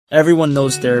Everyone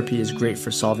knows therapy is great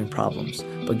for solving problems,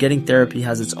 but getting therapy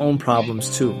has its own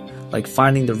problems too, like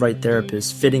finding the right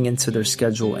therapist, fitting into their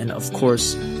schedule, and of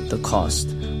course, the cost.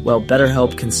 Well,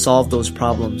 BetterHelp can solve those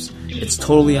problems. It's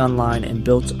totally online and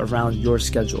built around your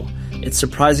schedule. It's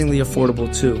surprisingly affordable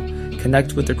too.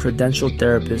 Connect with a credentialed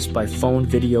therapist by phone,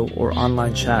 video, or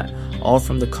online chat, all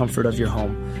from the comfort of your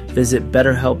home. Visit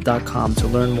BetterHelp.com to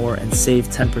learn more and save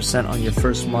 10% on your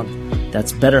first month.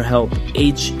 That's BetterHelp,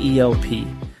 H-E-L-P.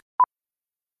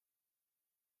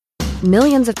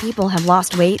 Millions of people have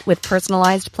lost weight with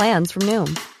personalized plans from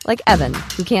Noom. Like Evan,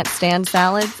 who can't stand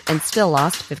salads and still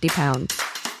lost 50 pounds.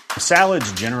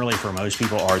 Salads generally for most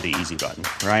people are the easy button,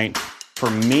 right? For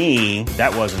me,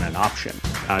 that wasn't an option.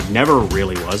 I never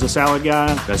really was a salad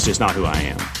guy. That's just not who I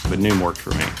am. But Noom worked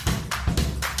for me.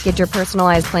 Get your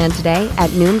personalized plan today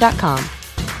at Noom.com.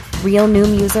 Real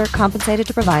Noom user compensated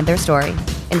to provide their story.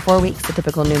 In 4 weeks, the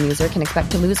typical Noom user can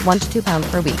expect to lose 1 to 2 pounds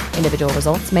per week. Individual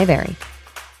results may vary.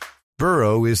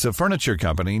 Burrow is a furniture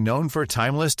company known for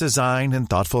timeless design and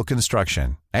thoughtful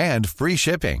construction, and free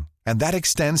shipping, and that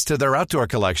extends to their outdoor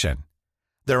collection.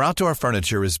 Their outdoor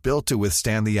furniture is built to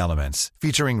withstand the elements,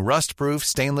 featuring rust-proof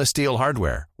stainless steel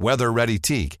hardware, weather-ready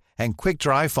teak, and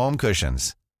quick-dry foam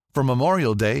cushions. For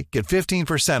Memorial Day, get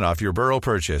 15% off your Burrow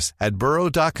purchase at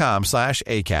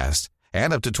burrow.com/ACAST,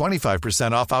 and up to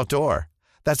 25% off outdoor.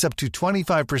 That's up to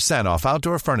 25% off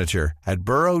outdoor furniture at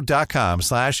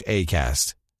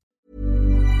burrow.com/ACAST.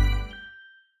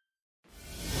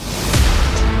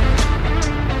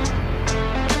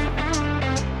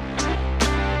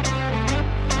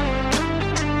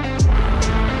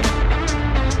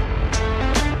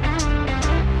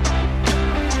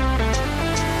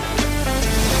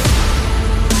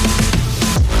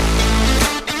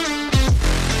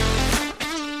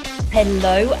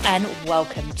 Hello and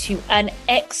welcome to an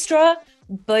extra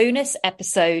bonus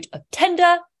episode of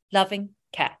Tender Loving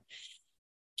Care.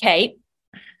 Kate,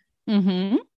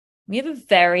 we have a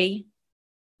very,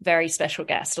 very special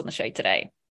guest on the show today.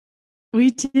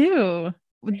 We do.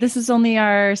 This is only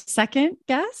our second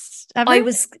guest ever? I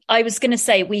was going to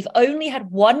say we've only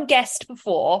had one guest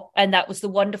before, and that was the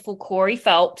wonderful Corey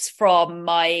Phelps from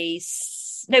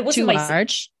Too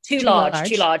large.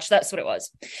 That's what it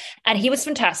was. And he was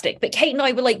fantastic. But Kate and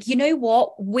I were like, you know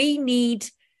what? We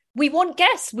want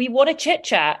guests. We want to chit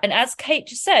chat. And as Kate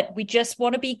just said, we just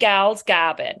want to be gals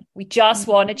gabbing. We just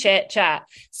want to chit chat.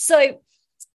 So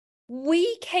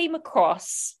we came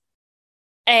across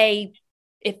a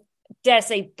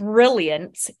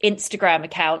brilliant Instagram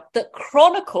account that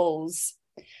chronicles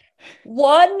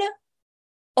one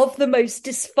of the most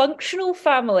dysfunctional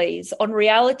families on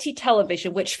reality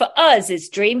television, which for us is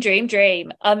dream,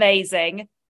 amazing.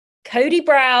 Cody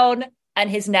Brown and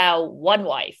his now one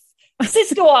wife,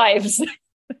 Sister Wives.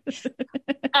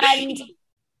 And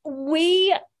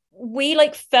we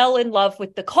like fell in love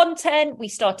with the content. We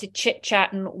started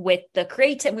chit-chatting with the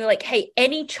creator and we were like, hey,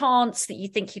 any chance that you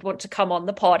think you'd want to come on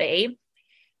the potty?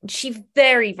 And she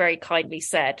very, very kindly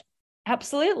said,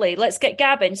 absolutely, let's get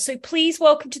gabbing. So please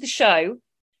welcome to the show,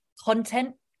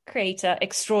 content creator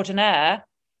extraordinaire,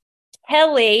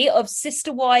 Kelly of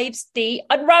Sister Wives D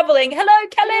Unraveling. Hello,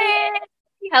 Kelly.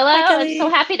 Hello. Hi, Kelly. I'm so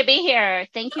happy to be here.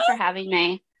 Thank you for having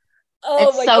me.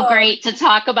 It's so God. Great to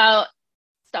talk about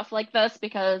stuff like this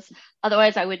because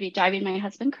otherwise I would be driving my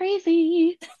husband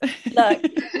crazy. Look,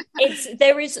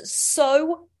 there is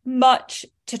so much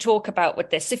to talk about with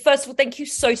this. So first of all, thank you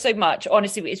so much.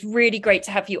 Honestly, it's really great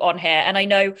to have you on here. And I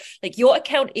know like your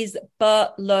account is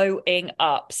blowing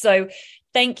up. So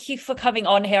thank you for coming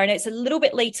on here. And it's a little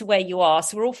bit later where you are.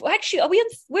 So we're in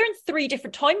 3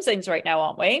 different time zones right now,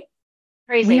 aren't we?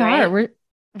 Crazy, right?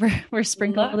 We're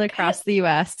sprinkled across the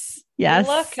US. Yes.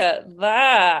 Look at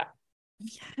that.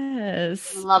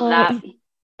 Yes. Love that.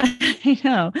 I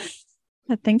know.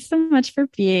 Thanks so much for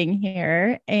being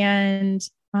here. And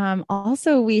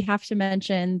also we have to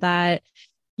mention that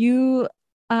you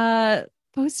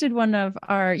posted you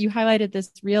highlighted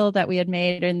this reel that we had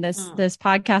made in this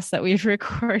podcast that we've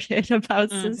recorded about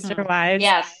Sister Wives.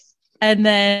 Yes. And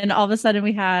then all of a sudden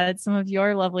we had some of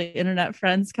your lovely internet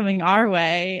friends coming our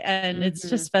way. And it's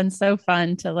just been so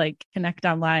fun to like connect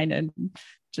online and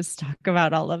just talk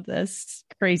about all of this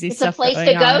crazy stuff. It's a place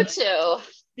to go to.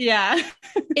 Yeah.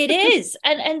 It is.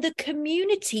 And the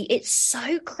community, it's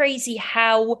so crazy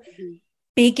how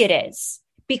big it is.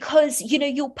 Because,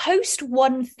 you'll post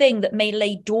one thing that may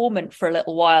lay dormant for a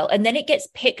little while and then it gets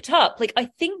picked up. Like, I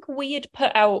think we had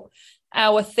put out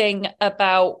our thing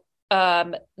about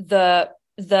the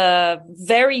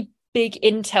very big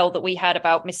intel that we had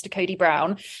about Mr. Cody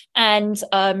Brown. And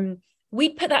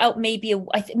we'd put that out maybe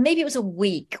maybe it was a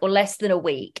week or less than a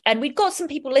week, and we'd got some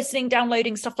people listening,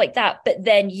 downloading, stuff like that. But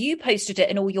then you posted it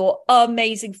and all your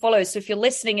amazing followers. So if you're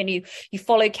listening and you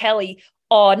follow Kelly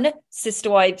on Sister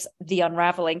Wives The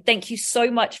Unraveling, thank you so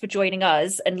much for joining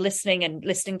us and listening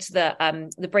to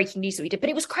the breaking news that we did. But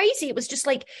it was crazy. It was just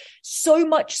like so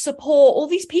much support. All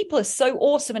these people are so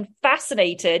awesome and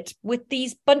fascinated with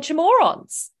these bunch of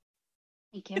morons.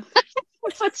 Thank you.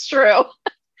 That's true.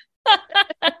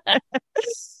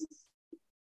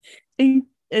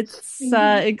 It's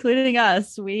including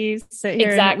us. We sit here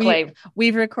exactly. And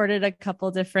we've recorded a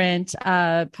couple different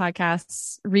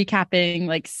podcasts recapping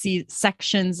like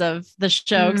sections of the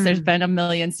show because there's been a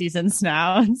million seasons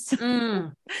now.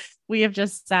 So we have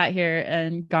just sat here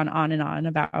and gone on and on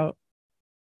about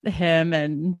him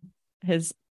and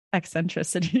his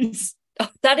eccentricities. Oh,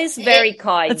 that is very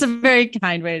kind. That's a very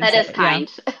kind way to say it. That is kind.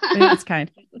 Yeah, it's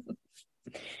kind.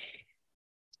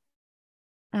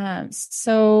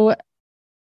 So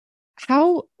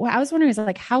I was wondering is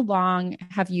like, how long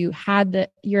have you had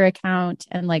your account,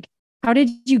 and like, how did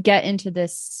you get into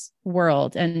this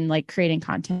world and like creating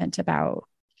content about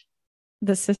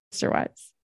the Sister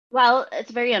Wives? Well,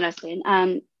 it's very interesting.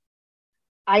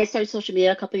 I started social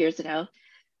media a couple years ago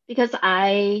because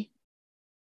on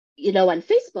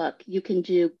Facebook, you can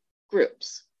do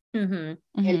groups and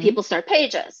people start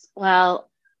pages. Well,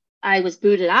 I was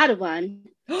booted out of one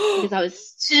because I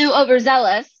was too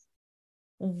overzealous.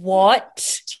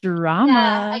 What? Drama.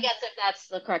 Yeah, I guess if that's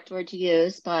the correct word to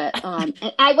use, but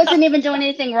I wasn't even doing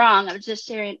anything wrong. I was just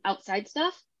sharing outside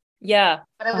stuff. Yeah.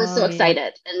 But I was so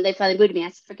excited. And they finally booted me. I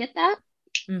said, forget that.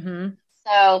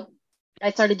 So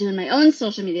I started doing my own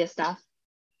social media stuff.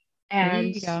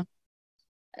 And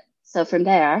so from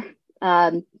there,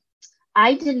 I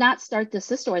did not start the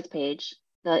Sister Wives page,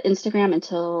 the Instagram,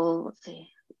 until, let's see,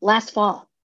 last fall.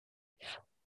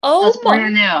 Oh, my.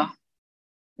 Brand new.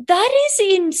 That is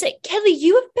insane. Kelly,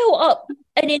 you have built up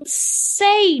an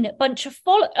insane bunch of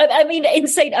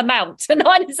insane amount,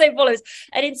 not insane followers,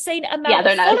 an insane amount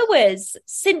of followers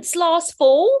since last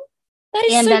fall. That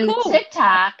is so cool.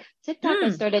 TikTok, I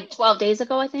started 12 days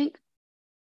ago, I think,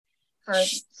 for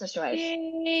Sister Wives.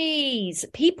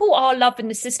 Jeez. People are loving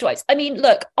the Sister Wives. I mean,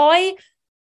 look, I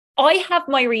have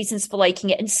my reasons for liking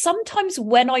it. And sometimes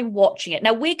when I'm watching it,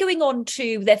 now we're going on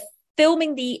to they're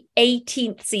filming the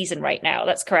 18th season right now.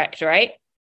 That's correct, right?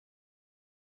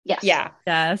 Yes. Yeah.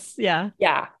 Yes. Yeah.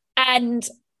 Yeah. And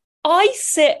I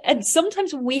sit, and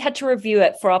sometimes when we had to review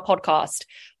it for our podcast,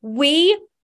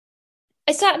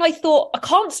 I sat and I thought, I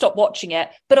can't stop watching it,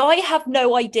 but I have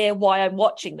no idea why I'm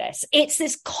watching this. It's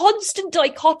this constant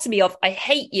dichotomy of, I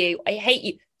hate you,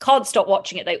 can't stop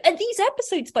watching it though. And these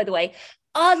episodes, by the way,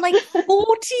 are like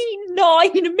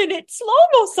 49 minutes long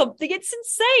or something. It's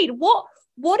insane.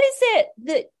 What is it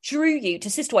that drew you to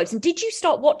Sister Wives? And did you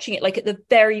start watching it like at the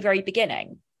very, very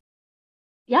beginning?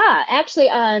 Yeah, actually,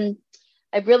 I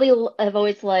really have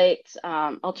always liked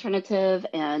alternative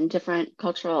and different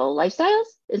cultural lifestyles.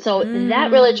 And so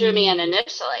that really drew me in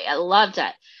initially. I loved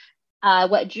it.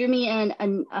 What drew me in,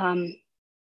 and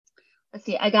let's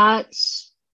see, I got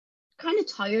kind of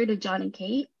tired of John and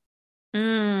Kate. So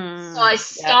I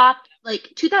stopped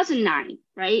like 2009,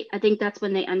 right? I think that's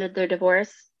when they ended their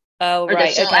divorce. Oh, or right.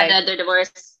 They still ended their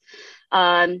divorce.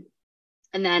 And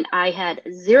then I had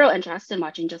zero interest in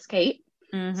watching just Kate.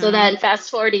 So then fast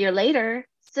forward a year later,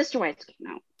 Sister Wives came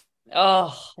out.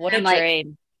 Oh, what a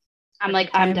dream. I'm like,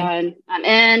 I'm done. I'm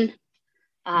in.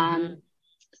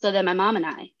 So then my mom and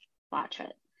I watch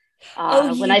it.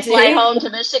 When I fly home to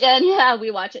Michigan,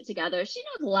 we watch it together. She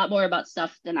knows a lot more about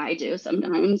stuff than I do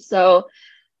sometimes. So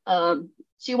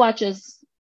she watches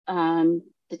the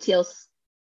TLC,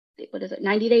 what is it,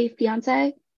 90 Day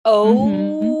Fiance?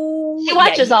 Oh. She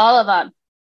watches all of them.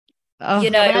 Oh,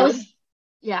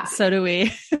 so do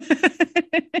we.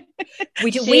 We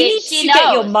need to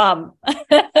get your mum.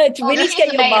 We need to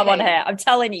get your mum on here. I'm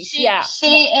telling you. She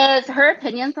is, her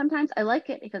opinion sometimes, I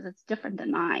like it because it's different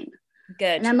than mine.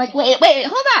 Good. And I'm like, wait,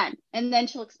 hold on. And then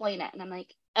she'll explain it. And I'm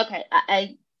like, okay,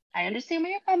 I understand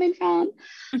where you're coming from.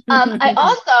 I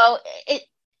also, it's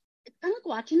kind of like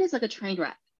watching is like a train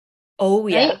wreck. Oh,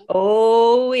 yeah. Right?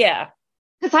 Oh, yeah.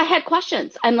 Because I had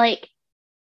questions. I'm like,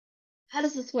 how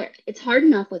does this work? It's hard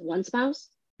enough with one spouse.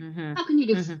 How can you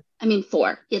do,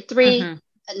 4? You had 3 and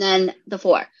then the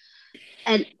 4.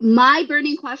 And my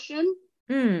burning question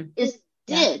is,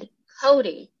 did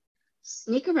Cody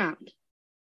sneak around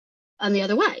on the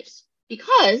other wives?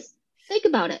 Because think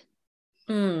about it.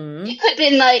 It could have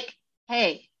been like,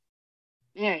 hey,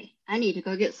 Mary, I need to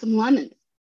go get some lemons,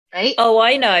 right? Oh,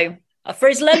 I know. for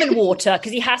his lemon water,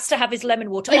 because he has to have his lemon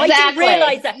water. Exactly. I didn't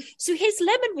realize that. So his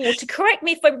lemon water, correct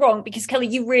me if I'm wrong, because Kelly,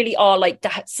 you really are like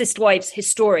the Sister Wives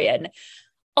historian.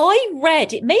 I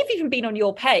read, it may have even been on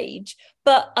your page,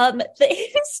 but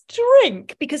his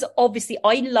drink, because obviously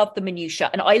I love the minutiae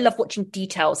and I love watching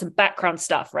details and background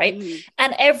stuff, right?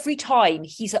 And every time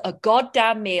he's at a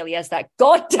goddamn meal, he has that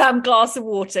goddamn glass of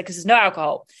water because there's no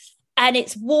alcohol. And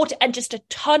it's water and just a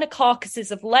ton of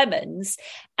carcasses of lemons.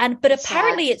 But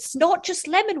apparently it's not just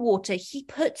lemon water. He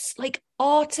puts like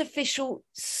artificial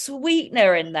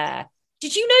sweetener in there.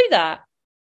 Did you know that?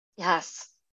 Yes.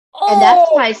 And that's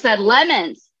why I said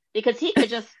lemons, because he could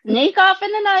just sneak off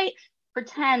in the night,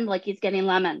 pretend like he's getting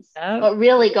lemons, but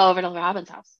really go over to Robin's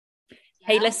house.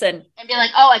 Hey, listen. And be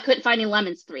like, oh, I couldn't find any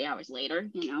lemons 3 hours later,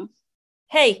 you know?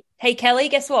 Hey, Kelly,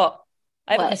 guess what?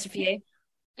 I have a question for you.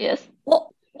 Yes.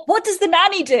 What does the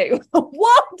nanny do?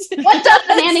 What does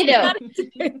the nanny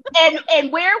do?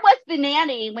 And where was the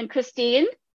nanny when Christine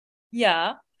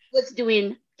was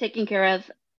taking care of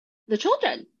the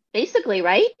children, basically,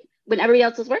 right? When everybody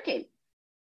else was working.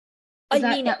 Is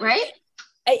that right?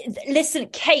 Listen,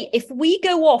 Kate, if we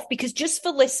go off, because just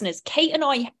for listeners, Kate and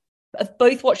I have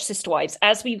both watched Sister Wives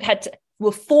as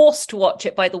were forced to watch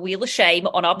it by the Wheel of Shame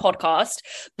on our podcast.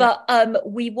 But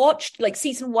we watched like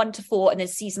season 1 to 4 and then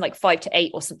season like 5 to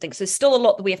 8 or something. So still a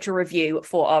lot that we have to review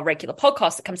for our regular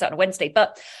podcast that comes out on Wednesday.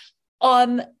 But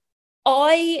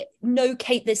I know,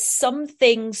 Kate, there's some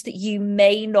things that you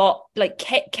may not, like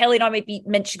Kelly and I may be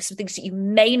mentioning some things that you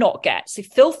may not get. So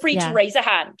feel free to raise a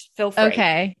hand. Feel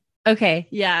free. Okay.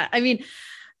 Yeah. I mean,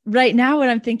 right now what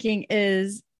I'm thinking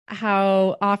is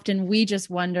how often we just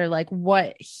wonder like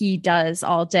what he does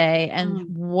all day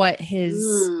and what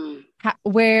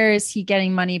where is he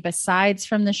getting money besides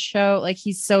from the show? Like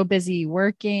he's so busy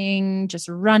working, just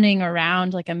running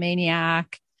around like a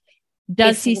maniac.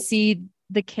 Does he see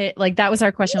the kid? Like that was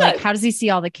our question. No. Like, how does he see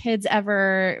all the kids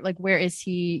ever? Like, where is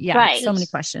he? Yeah. So many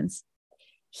questions.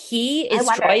 He is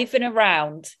driving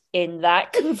around in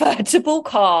that convertible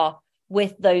car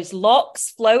with those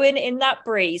locks flowing in that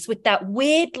breeze, with that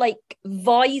weird like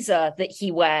visor that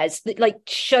he wears that like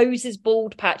shows his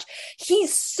bald patch.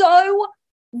 He's so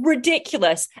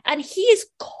ridiculous. And he is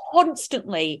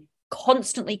constantly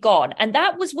gone. And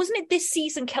that wasn't it this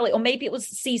season, Kelly, or maybe it was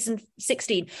season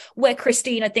 16, where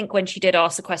Christine, I think when she did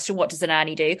ask the question, what does a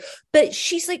nanny do? But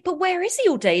she's like, but where is he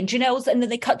all day? And then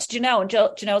they cut to Janelle, and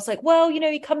Janelle's like, well, you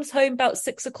know, he comes home about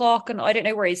 6 o'clock and I don't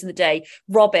know where he is in the day.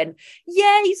 Robin,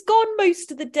 yeah, he's gone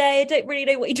most of the day. I don't really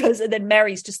know what he does. And then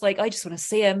Mary's just like, I just want to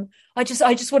see him. I just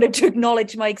want him to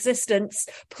acknowledge my existence.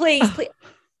 Please.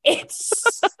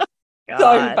 It's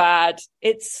so bad.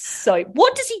 It's so.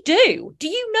 What does he do? Do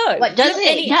you know? What does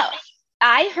he? No,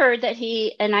 I heard that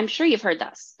and I'm sure you've heard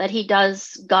this, that he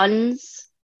does guns.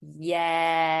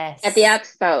 Yes. At the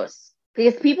expos,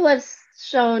 because people have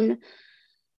shown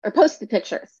or posted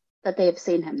pictures that they have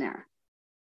seen him there.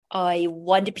 I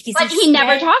wonder because he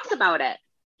never talks about it.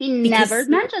 He never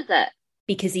mentions it.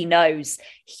 Because he knows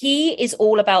he is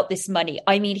all about this money.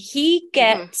 I mean, he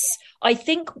gets, I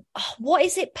think, what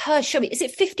is it per show? Is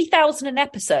it 50,000 an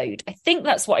episode? I think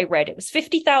that's what I read. It was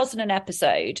 50,000 an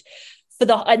episode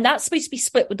and that's supposed to be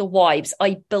split with the wives,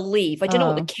 I believe. I don't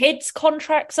know what the kids'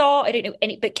 contracts are. I don't know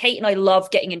any, but Kate and I love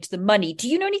getting into the money. Do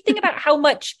you know anything about how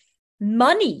much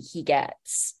money he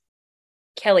gets,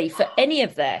 Kelly, for any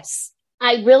of this?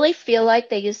 I really feel like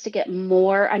they used to get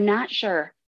more. I'm not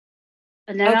sure.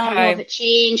 And then I don't know if it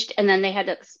changed, and then they had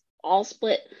to all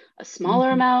split a smaller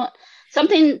amount.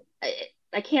 Something,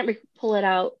 I can't pull it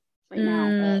out right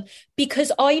now. But.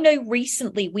 Because I know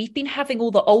recently we've been having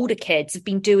all the older kids have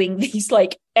been doing these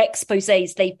like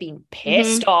exposés. They've been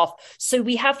pissed off. So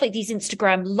we have like these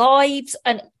Instagram lives.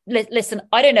 And listen,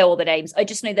 I don't know all the names. I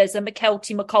just know there's a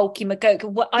McKelty,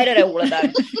 I don't know all of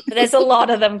them. But there's a lot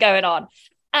of them going on.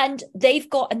 And they've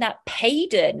got, and that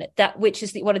Payden, which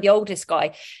is one of the oldest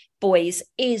boys,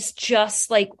 is just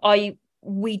like,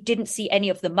 we didn't see any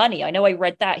of the money. I know I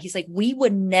read that. He's like, we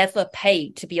were never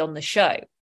paid to be on the show.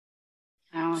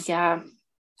 Oh, yeah.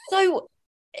 So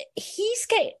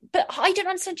but I don't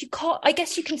understand. I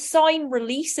guess you can sign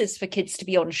releases for kids to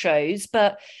be on shows,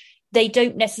 but they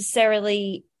don't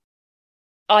necessarily,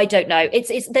 I don't know.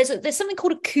 There's something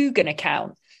called a Coogan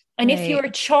account. And if you're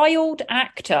a child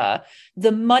actor,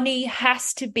 the money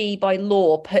has to be by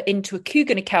law put into a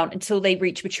Coogan account until they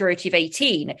reach maturity of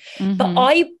 18.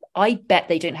 But I bet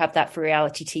they don't have that for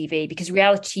reality TV, because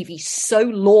reality TV is so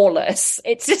lawless.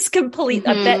 It's just complete.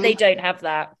 I bet they don't have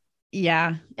that.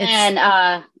 Yeah.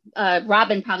 And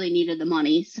Robin probably needed the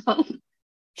money. So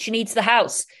she needs the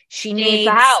house. She needs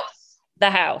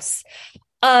the house.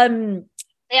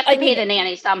 They have to pay the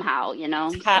nanny somehow, you know.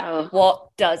 So. What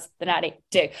does the nanny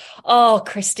do? Oh,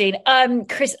 Christine.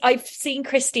 I've seen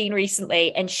Christine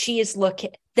recently, and she is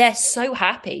looking. They're so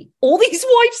happy. All these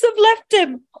wives have left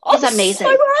him. It's amazing.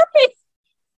 So happy.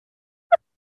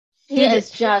 He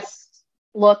is just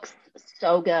looks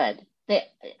so good.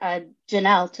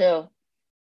 Janelle too.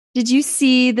 Did you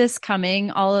see this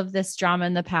coming? All of this drama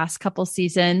in the past couple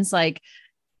seasons, like,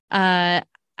 I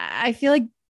feel like.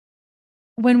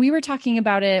 When we were talking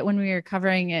about it, when we were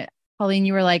covering it, Pauline,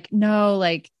 you were like, no,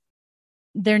 like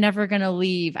they're never going to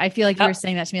leave. I feel like you were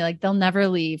saying that to me, like they'll never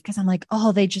leave. Cause I'm like,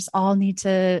 oh, they just all need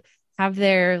to have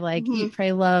their like eat,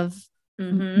 pray, love,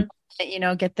 you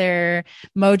know, get their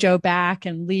mojo back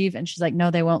and leave. And she's like, no,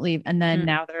 they won't leave. And then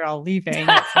now they're all leaving.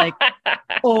 It's like,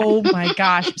 oh my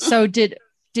gosh. So did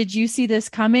you see this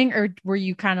coming, or were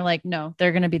you kind of like, no,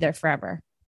 they're going to be there forever?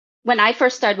 When I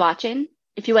first started watching,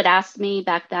 if you had asked me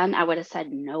back then, I would have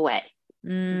said no way.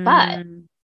 But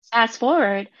fast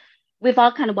forward, we've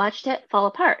all kind of watched it fall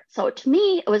apart. So to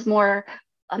me, it was more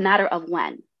a matter of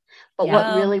when. But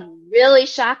what really, really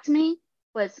shocked me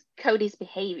was Cody's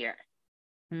behavior.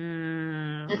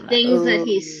 The things that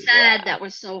he said that were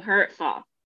so hurtful.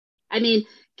 I mean,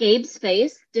 Gabe's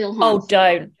face still haunts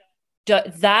me.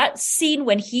 Don't. That scene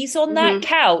when he's on that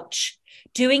couch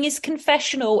doing his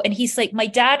confessional, and he's like, my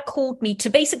dad called me to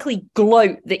basically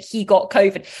gloat that he got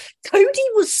COVID. Cody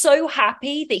was so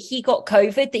happy that he got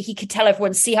COVID that he could tell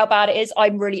everyone, see how bad it is.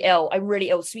 I'm really ill.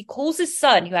 So he calls his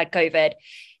son who had COVID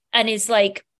and is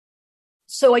like,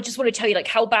 so I just want to tell you like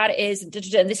how bad it is, and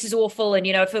this is awful. And,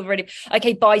 you know, I feel really,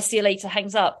 okay, bye, see you later,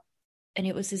 hangs up. And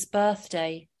it was his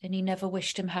birthday and he never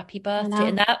wished him happy birthday.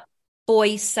 And that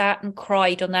boy sat and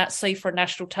cried on that sofa on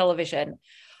national television.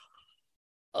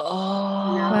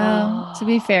 Oh, well, to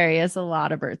be fair, he has a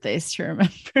lot of birthdays to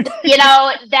remember. You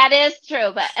know, that is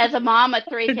true. But as a mom of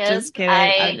 3 kids, just kidding.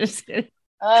 I'm just kidding.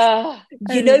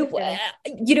 You know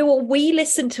what we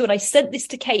listened to, and I sent this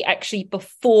to Kate actually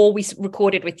before we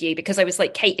recorded with you, because I was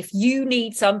like, Kate, if you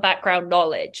need some background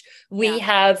knowledge, we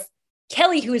have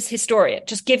Kelly, who is historian,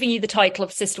 just giving you the title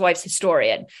of Sister Wives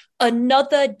historian,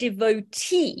 another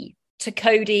devotee to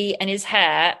Cody and his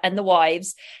hair and the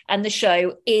wives and the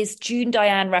show is June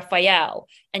Diane Raphael.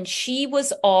 And she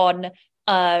was on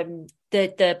the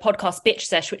podcast Bitch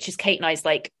Sesh, which is Kate and I's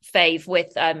like fave,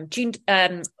 with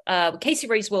Casey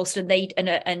Rose Wilson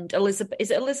and Elizabeth. Is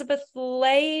it Elizabeth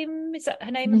Lame? Is that her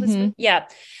name? Elizabeth? Yeah.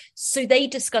 So they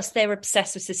discussed their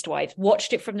obsessed with Sister Wives,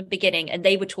 watched it from the beginning, and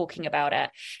they were talking about it.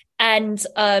 And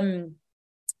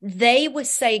they were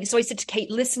saying, so I said to Kate,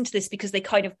 listen to this, because they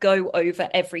kind of go over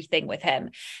everything with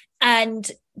him. And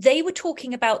they were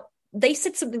talking about, they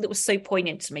said something that was so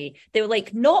poignant to me. They were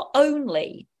like, not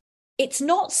only, it's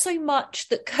not so much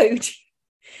that Cody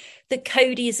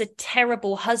is a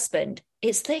terrible husband,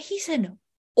 it's that he's an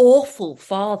awful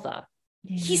father.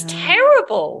 Yeah. He's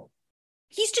terrible.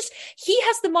 He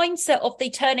has the mindset of they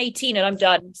turn 18 and I'm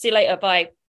done. See you later. Bye.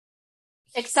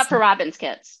 Except for Robin's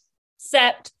kids.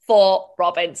 Except for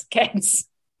Robin's kids.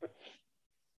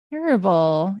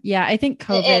 Terrible. Yeah, I think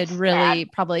COVID really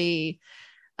probably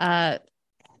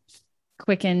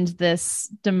quickened this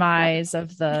demise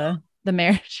of the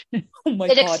marriage. Oh my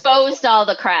God. It exposed all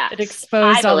the cracks. The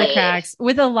cracks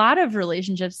with a lot of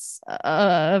relationships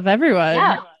of everyone.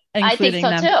 Yeah, including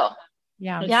I think so them. too.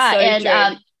 Yeah. Yeah. So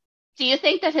and do you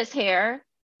think that his hair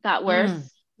got worse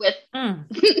with the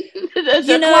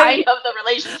decline of the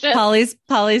relationship?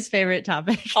 Polly's favorite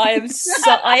topic.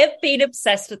 I have been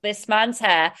obsessed with this man's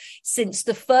hair since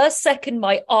the first second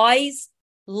my eyes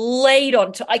laid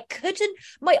onto. I couldn't.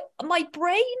 My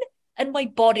brain and my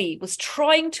body was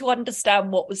trying to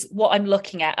understand what I'm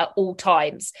looking at all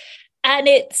times. And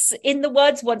it's, in the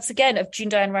words once again of June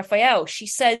Diane Raphael, she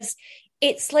says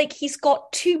it's like he's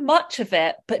got too much of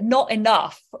it, but not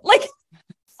enough. Like,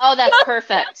 oh, that's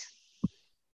perfect.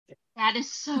 That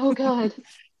is so good. None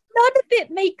of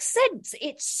it makes sense.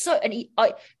 It's so, and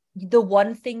the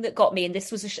one thing that got me, and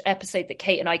this was an episode that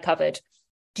Kate and I covered.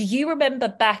 Do you remember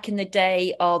back in the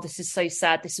day? Oh, this is so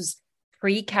sad. This was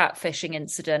pre-catfishing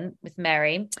incident with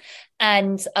Mary,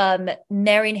 and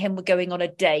Mary and him were going on a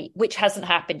date, which hasn't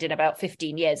happened in about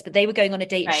 15 years, but they were going on a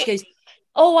date. Right. And she goes,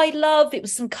 oh, I love, it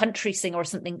was some country singer or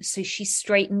something. So she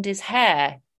straightened his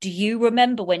hair. Do you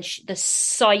remember when the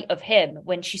sight of him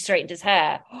when she straightened his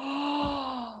hair?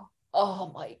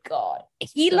 Oh my God.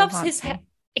 He so loves his hair.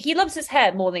 He loves his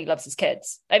hair more than he loves his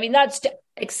kids. I mean, that's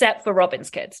except for Robin's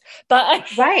kids.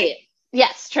 But right.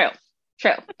 Yes, true.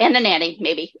 And the nanny,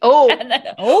 maybe. Oh,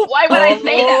 why would I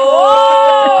say that?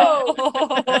 Oh!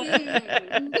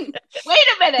 Wait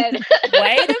a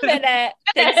minute.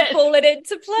 Things are falling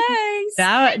into place.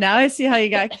 Now I see how you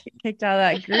got kicked out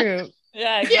of that group.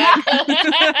 Yeah, exactly.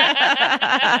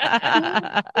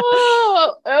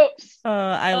 Oh, oops. Oh,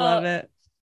 I love it.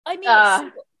 I mean,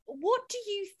 so what do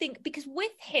you think? Because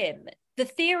with him, the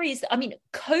theory is, I mean,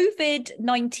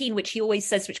 COVID-19, which he always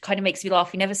says, which kind of makes me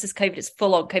laugh. He never says COVID, it's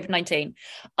full on COVID-19.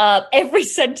 Every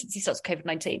sentence he starts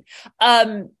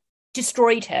COVID-19,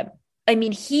 destroyed him. I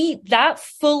mean, that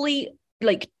fully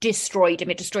like destroyed him.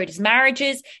 It destroyed his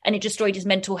marriages and it destroyed his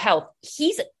mental health.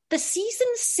 He's the season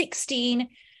 16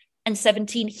 and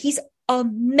 17. He's a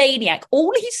maniac.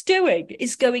 All he's doing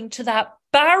is going to that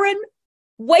barren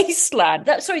wasteland,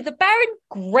 the barren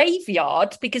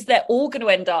graveyard, because they're all going to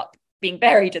end up being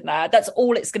buried in there. That's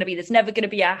all it's going to be. There's never going to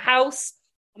be a house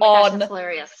on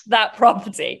that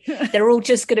property. They're all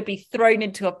just going to be thrown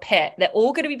into a pit. They're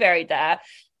all going to be buried there.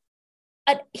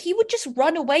 And he would just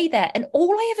run away there. And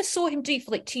all I ever saw him do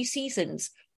for like 2 seasons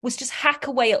was just hack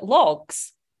away at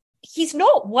logs. He's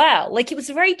not well. Like, it was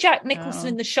very Jack Nicholson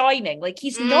in The Shining. Like,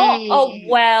 he's not a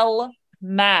well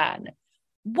man.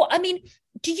 What I mean,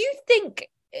 do you think,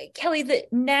 Kelly,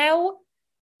 that now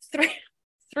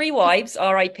three wives,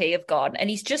 R.I.P., have gone, and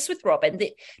he's just with Robin,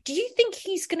 do you think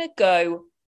he's going to go,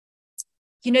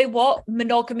 you know what,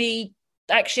 monogamy,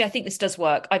 actually, I think this does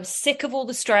work. I'm sick of all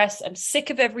the stress. I'm sick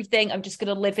of everything. I'm just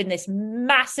going to live in this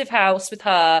massive house with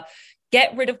her,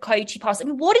 get rid of Coyote Pass. I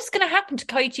mean, what is going to happen to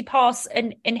Coyote Pass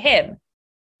and him?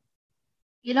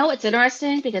 You know, it's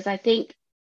interesting because I think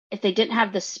if they didn't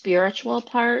have the spiritual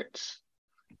part,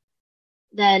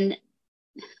 then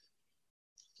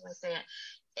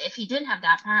if he didn't have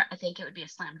that part, I think it would be a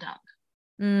slam dunk.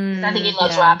 I think he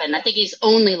loves Robin. I think he's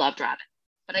only loved Robin.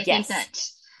 But I think that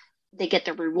they get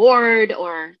the reward,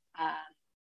 or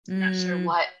not sure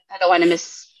what. I don't want to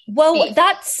miss. Well,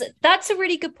 that's a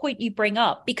really good point you bring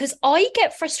up, because I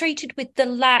get frustrated with the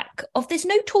lack of, there's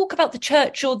no talk about the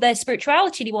church or their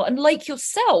spirituality anymore. And like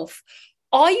yourself,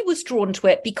 I was drawn to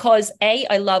it because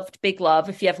I loved Big Love.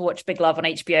 If you ever watched Big Love on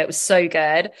HBO, it was so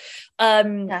good.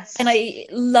 Yes. And I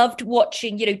loved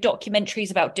watching, documentaries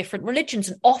about different religions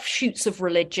and offshoots of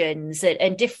religions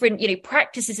and different,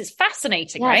 practices. It's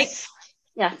fascinating, right?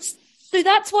 Yes. So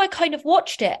that's why I kind of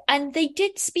watched it. And they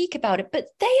did speak about it, but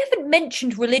they haven't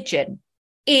mentioned religion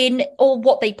or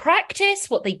what they practice,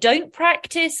 what they don't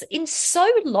practice in so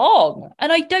long.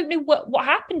 And I don't know what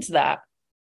happened to that.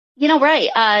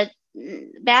 Right.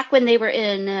 Back when they were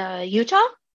in Utah,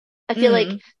 I feel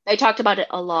like they talked about it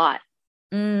a lot.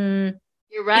 You're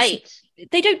right.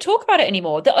 They don't talk about it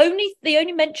anymore. The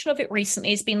only mention of it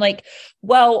recently has been like,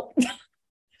 well,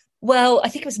 I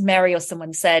think it was Mary or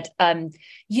someone said,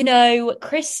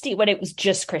 Christine, when it was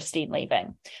just Christine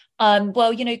leaving,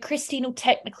 Christine will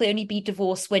technically only be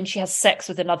divorced when she has sex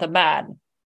with another man.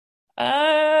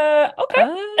 Okay.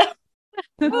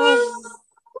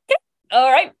 All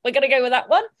right, we're going to go with that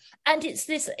one. And it's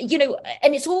this,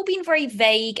 and it's all been very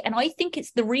vague. And I think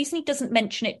it's the reason he doesn't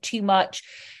mention it too much,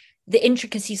 the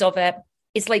intricacies of it,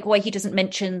 is like why he doesn't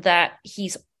mention that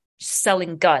he's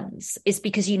selling guns, is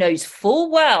because he knows full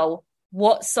well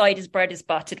what side his bread is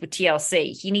buttered with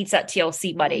TLC. He needs that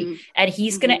TLC money, and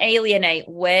he's going to alienate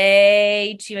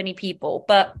way too many people.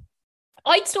 But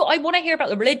I want to hear about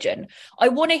the religion. I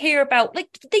want to hear about,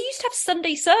 like, they used to have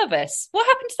Sunday service. What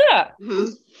happened to that?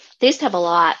 They used to have a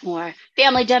lot more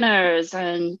family dinners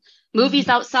and movies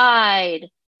outside. Do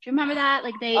you remember that?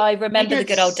 Like I remember the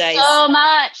good old days so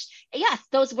much. Yes,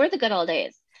 those were the good old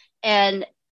days. And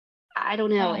I don't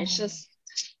know. It's just,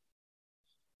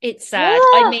 it's sad.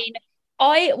 I mean,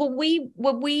 when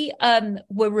we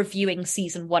were reviewing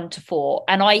season 1 to 4,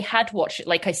 and I had watched it,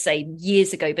 like I say,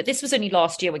 years ago, but this was only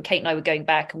last year when Kate and I were going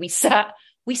back, and we sat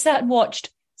and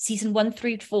watched season 1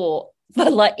 through 4 for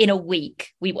like in a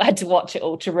week. We had to watch it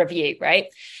all to review, right?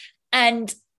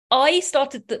 And we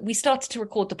started to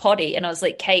record the poddy, and I was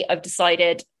like, Kate, I've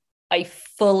decided I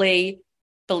fully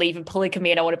believe in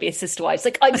polygamy and I want to be a sister wives.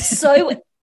 Like, I'm so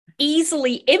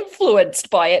easily influenced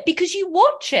by it, because you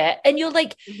watch it and you're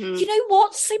like, you know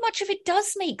what? So much of it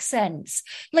does make sense.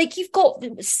 Like, you've got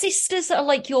sisters that are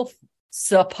like your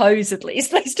supposedly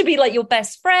supposed to be like your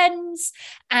best friends,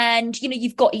 and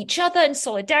you've got each other and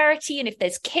solidarity, and if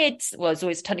there's kids, well, there's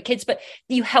always a ton of kids, but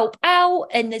you help out,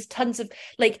 and there's tons of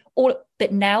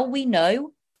but now we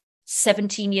know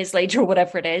 17 years later or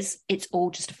whatever it is, it's all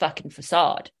just a fucking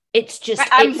facade. It's just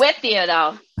I'm with you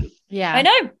though. Yeah, I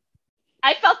know.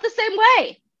 I felt the same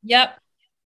way. Yep.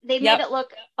 They made it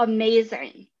look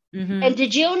amazing. And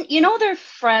did you know their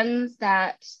friends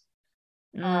that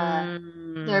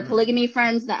their polygamy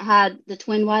friends that had the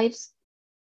twin wives?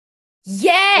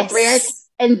 Yes.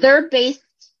 And they're based,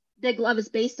 Big Love is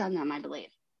based on them, I believe.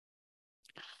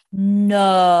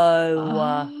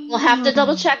 No. We'll have to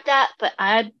double check that, but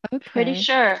I'm pretty Okay.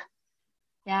 sure.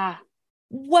 Yeah.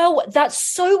 Well, that's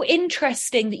so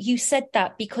interesting that you said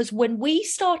that, because when we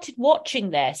started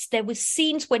watching this, there was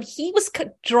scenes when he was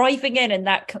driving in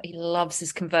that he loves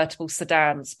his convertible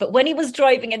sedans, but when he was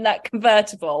driving in that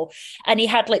convertible and he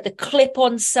had like the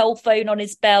clip-on cell phone on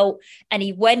his belt, and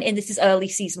he went in, this is early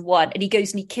season 1, and he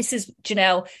goes and he kisses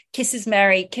Janelle, kisses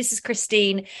Mary, kisses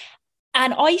Christine.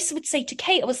 And I would say to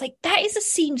Kate, I was like, that is a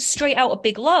scene straight out of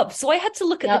Big Love. So I had to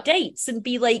look at the dates and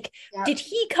be like, did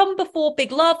he come before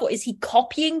Big Love, or is he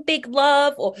copying Big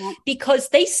Love? Or because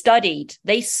they studied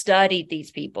these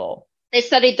people. They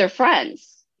studied their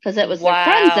friends, because it was their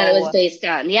friends that it was based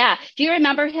on. Yeah. Do you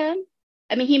remember him?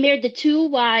 I mean, he married the 2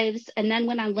 wives and then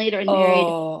went on later and married.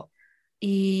 Oh,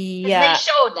 yeah. They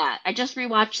showed that. I just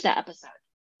rewatched that episode.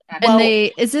 And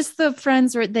is this the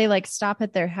friends where they like stop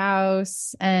at their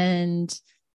house, and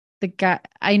the guy,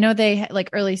 I know they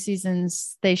like early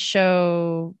seasons, they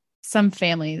show some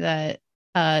family that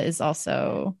is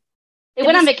also. They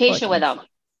went on vacation with them.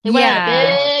 They went on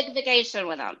a big vacation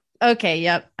with them. Okay.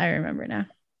 Yep. I remember now.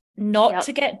 Not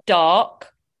to get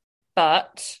dark,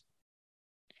 but.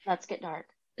 Let's get dark.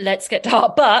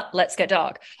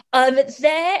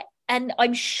 There, and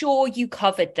I'm sure you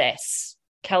covered this,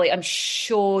 Kelly, I'm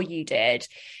sure you did.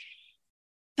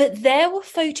 But there were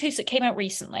photos that came out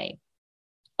recently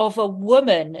of a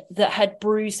woman that had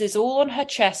bruises all on her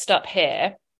chest up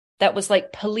here. That was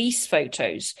like police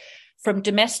photos from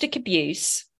domestic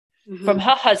abuse from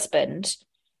her husband.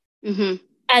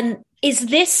 And is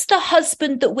this the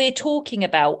husband that we're talking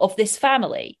about of this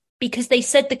family? Because they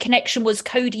said the connection was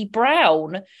Cody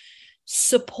Brown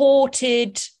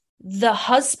supported the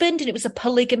husband and it was a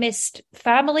polygamist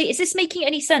family. Is this making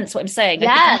any sense, what I'm saying?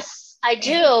 Yes, I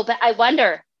do, but I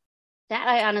wonder. That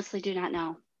I honestly do not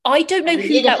know. I don't know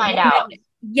who that find woman. out.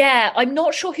 Yeah, I'm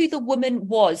not sure who the woman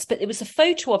was, but it was a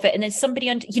photo of it, and then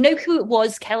somebody you know who it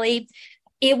was, Kelly?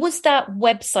 It was that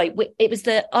website. It was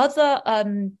the other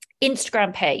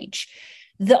Instagram page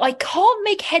that I can't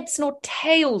make heads nor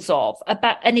tails of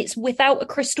about, and it's Without a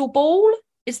Crystal Ball.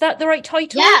 Is that the right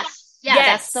title? Yes. Yeah,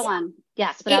 that's the one.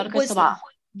 Yes, Without a Crystal Ball.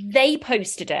 They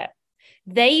posted it.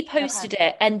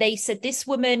 It, and they said this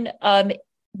woman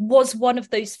was one of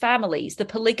those families, the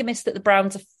polygamists that the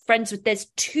Browns are friends with. There's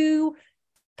 2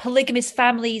 polygamous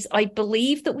families, I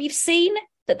believe, that we've seen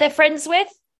that they're friends with.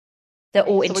 They're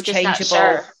all interchangeable.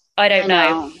 Sure. I don't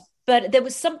know. But there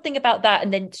was something about that.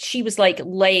 And then she was like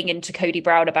laying into Cody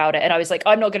Brown about it. And I was like,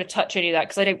 I'm not going to touch any of that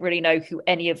because I don't really know who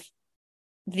any of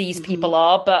these people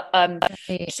are. But,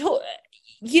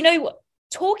 you know,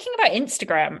 talking about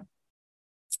Instagram,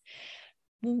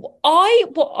 what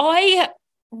I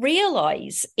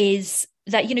realize is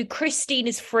that, you know, Christine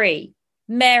is free,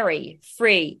 Mary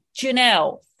free,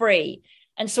 Janelle free.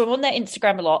 And so I'm on their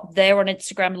Instagram a lot. They're on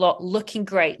Instagram a lot, looking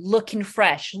great, looking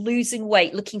fresh, losing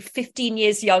weight, looking 15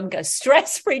 years younger,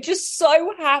 stress-free, just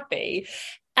so happy.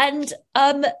 And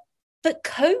but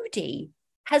Cody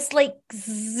has like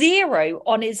 0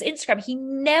 on his Instagram. He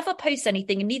never posts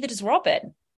anything, and neither does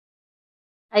Robin.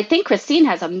 I think Christine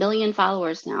has 1 million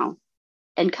followers now.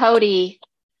 And Cody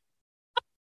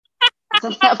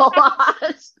doesn't have a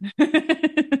lot.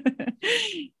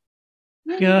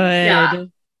 Good. Yeah.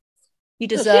 He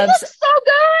deserves. She looks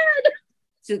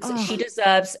so good. She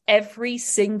deserves every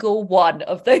single one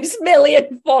of those 1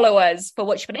 million followers for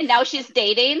what she. And now she's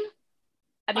dating.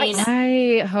 I mean,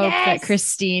 I hope that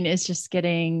Christine is just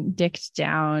getting dicked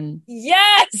down.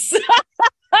 Yes.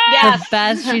 The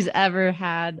best she's ever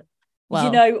had. Well,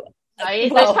 you know,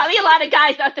 there's probably a lot of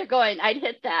guys out there going, I'd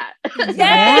hit that. Yes.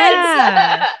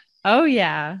 Yeah. Oh,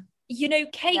 yeah. You know,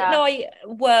 Kate and I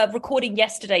were recording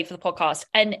yesterday for the podcast,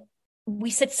 and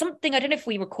we said something. I don't know if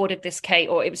we recorded this, Kate,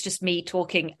 or it was just me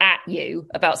talking at you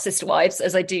about Sister Wives,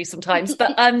 as I do sometimes.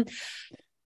 But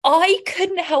I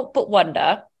couldn't help but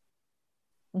wonder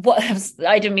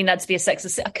I didn't mean that to be a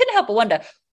sexist. I couldn't help but wonder,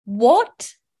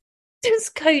 what does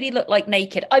Cody look like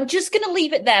naked? I'm just going to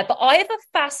leave it there. But I have a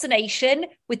fascination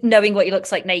with knowing what he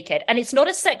looks like naked. And it's not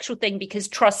a sexual thing because,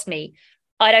 trust me,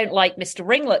 I don't like Mr.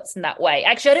 Ringlets in that way.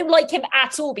 Actually, I don't like him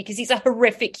at all because he's a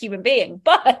horrific human being.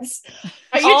 But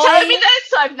are you telling me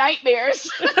this? I have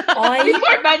nightmares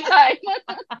before bedtime.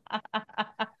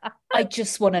 I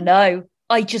just want to know.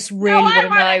 I just really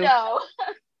want to know.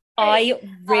 I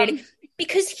really,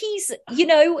 because he's, you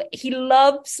know, he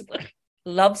loves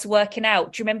working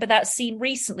out. Do you remember that scene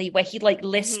recently where he like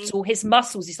lists all his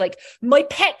muscles? He's like, my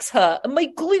pecs hurt and my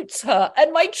glutes hurt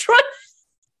and my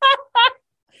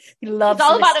He loves it's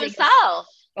all about himself.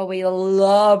 Oh, he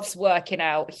loves working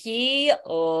out. He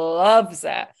loves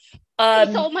it.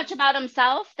 He's so much about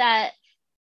himself that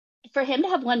for him to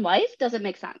have one wife doesn't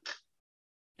make sense.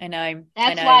 I know.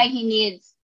 That's why he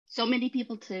needs so many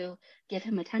people to give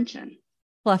him attention.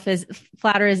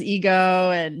 Flatter his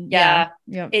ego, and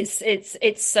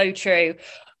it's so true.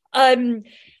 I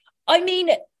mean,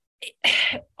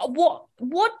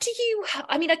 what do you?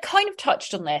 I mean, I kind of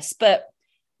touched on this, but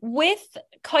with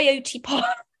Coyote Pass,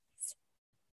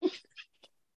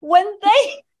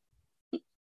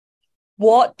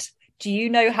 what do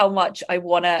you know? How much I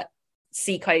want to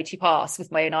see Coyote Pass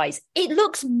with my own eyes? It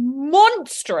looks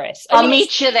monstrous. I'll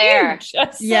meet you there.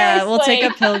 Yeah, we'll take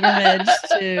a pilgrimage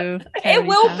to it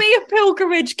will be a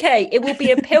pilgrimage, Kate. It will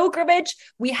be a pilgrimage.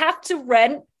 We have to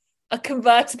rent a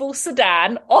convertible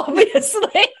sedan,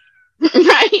 obviously.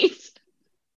 Right.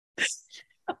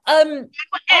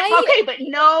 Okay, but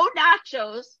no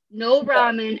nachos, no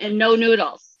ramen, and no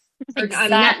noodles. Exactly.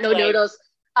 Not no noodles.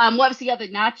 What was the other?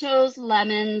 Nachos,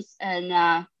 lemons, and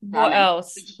what ramen.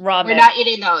 else? Ramen. We're not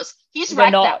eating those. He's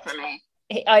wrecked that for me.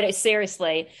 I know,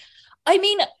 seriously. I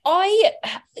mean,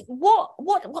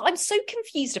 what I'm so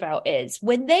confused about is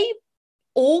when they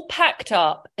all packed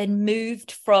up and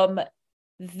moved from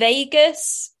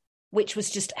Vegas, which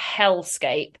was just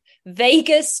hellscape,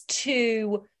 Vegas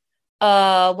to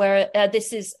where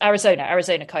this is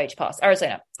Arizona Coyote Pass,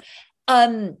 Arizona.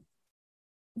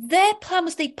 Their plan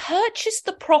was they purchased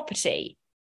the property,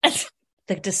 and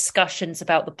the discussions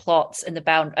about the plots and the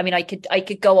bound. I mean, I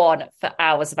could go on for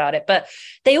hours about it, but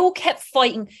they all kept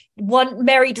fighting.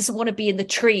 Mary doesn't want to be in the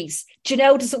trees.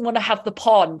 Janelle doesn't want to have the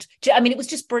pond. I mean, it was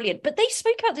just brilliant. But they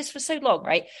spoke about this for so long,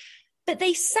 right? But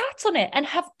they sat on it and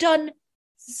have done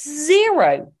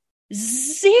zero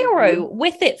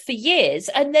with it for years.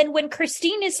 And then when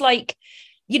Christine is like,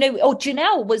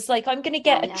 Janelle was like, I'm going to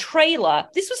get a trailer.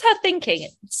 This was her thinking.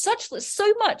 So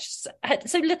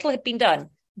little had been done.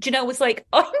 Janelle was like,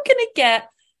 I'm going to get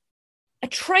a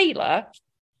trailer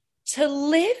to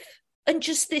live in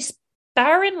just this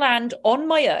barren land on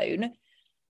my own.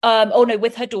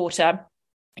 With her daughter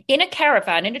in a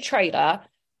caravan, in a trailer,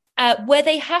 where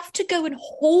they have to go and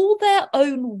haul their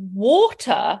own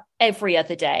water every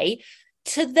other day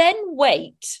to then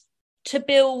wait to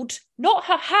build not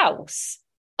her house,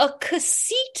 a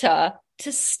casita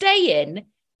to stay in,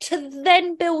 to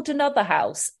then build another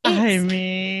house. It's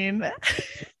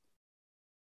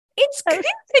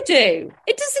kookadoo.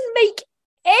 It doesn't make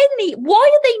any.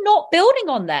 Why are they not building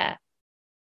on there?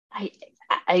 I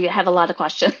have a lot of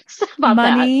questions about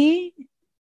money.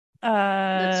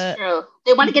 That's true.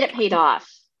 They want to get it paid off.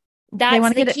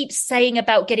 They keep saying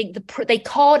about getting they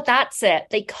can't. That's it.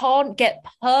 They can't get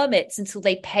permits until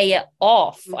they pay it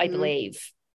off. I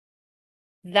believe.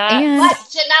 But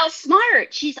Janelle's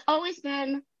smart. She's always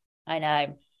been. I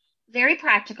know. Very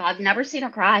practical. I've never seen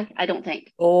her cry, I don't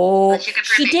think. Oh,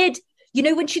 she did.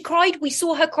 When she cried, we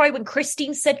saw her cry when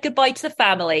Christine said goodbye to the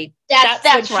family.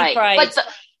 That's right.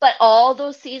 But all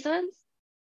those seasons,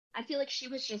 I feel like she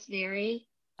was just very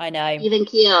even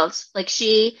keeled. Like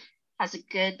she has a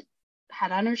good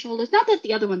head on her shoulders. Not that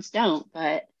the other ones don't,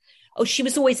 but. Oh, she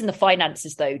was always in the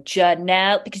finances, though,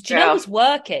 Janelle, because Janelle was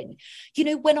working.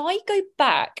 When I go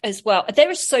back as well, there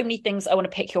are so many things I want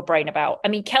to pick your brain about. I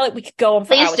mean, Kelly, we could go on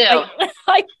for hours.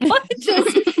 I want to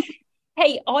just...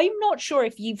 Hey, I'm not sure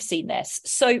if you've seen this.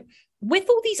 So with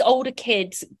all these older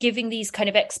kids giving these kind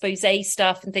of expose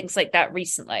stuff and things like that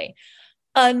recently,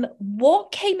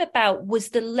 what came about was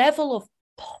the level of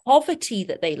poverty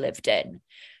that they lived in.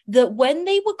 That when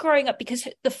they were growing up, because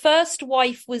the first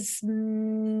wife was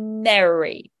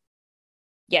Mary.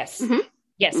 Yes. Mm-hmm.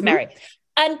 Yes, mm-hmm. Mary.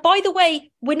 And by the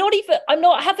way,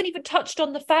 haven't even touched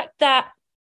on the fact that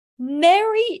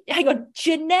Janelle,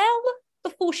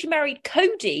 before she married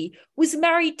Cody, was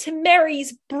married to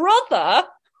Mary's brother,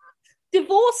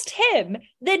 divorced him,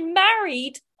 then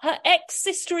married her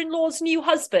ex-sister-in-law's new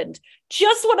husband.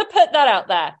 Just want to put that out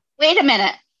there. Wait a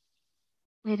minute.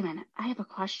 I have a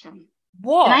question.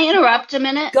 What? Can I interrupt a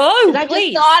minute? Go, please. I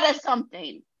just thought of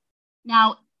something.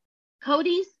 Now,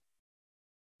 Cody's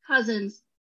cousins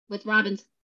with Robin's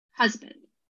husband.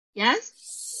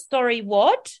 Yes? Sorry,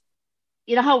 what?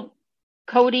 You know how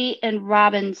Cody and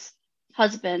Robin's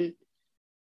husband...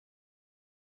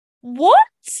 What?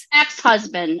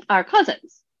 Ex-husband are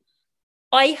cousins.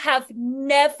 I have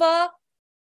never,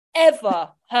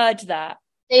 ever heard that.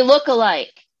 They look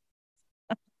alike.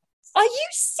 Are you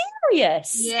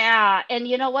serious? Yeah. And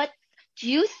you know what? Do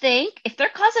you think if they're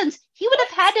cousins, he would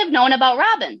have had to have known about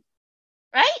Robin?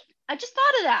 Right? I just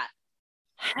thought of that.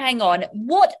 Hang on.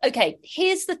 What? Okay.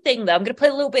 Here's the thing, though. I'm going to play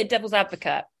a little bit of devil's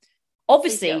advocate.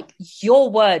 Obviously, your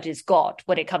word is God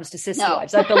when it comes to sister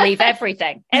wives. I believe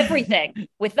everything,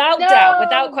 without doubt,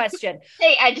 without question.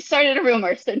 Hey, I just started a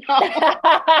rumor, so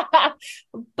no.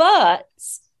 But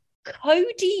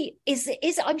Cody is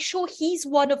I'm sure he's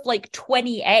one of like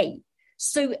 28.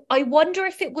 So I wonder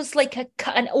if it was like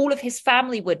and all of his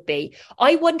family would be.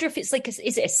 I wonder if it's like, is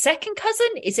it a second cousin?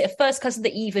 Is it a first cousin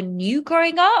that you even knew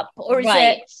growing up? Or is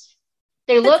it?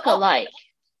 They look alike.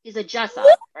 He's a Jessup,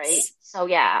 right? So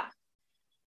yeah.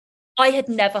 I had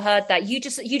never heard that. You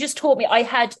just taught me. I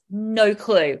had no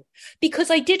clue,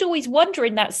 because I did always wonder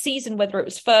in that season whether it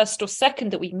was first or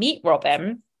second that we meet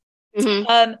Robin.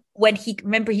 Mm-hmm. When he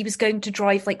was going to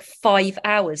drive like 5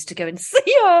 hours to go and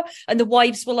see her, and the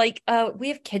wives were like, we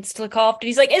have kids to look after.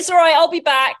 He's like, it's all right, I'll be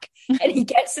back. And he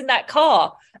gets in that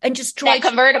car and just drives that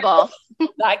convertible,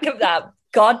 that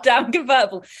goddamn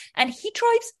convertible, and he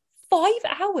drives 5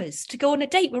 hours to go on a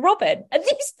date with Robin. And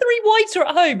these three wives are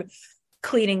at home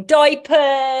cleaning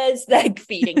diapers, they're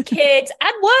feeding kids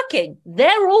and working.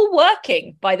 They're all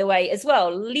working, by the way, as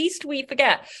well. Least we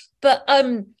forget. But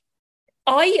I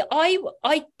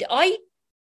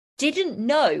didn't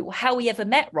know how he ever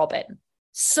met Robin.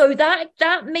 So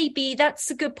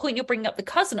that's a good point. You're bringing up the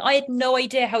cousin. I had no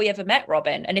idea how he ever met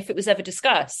Robin and if it was ever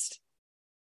discussed.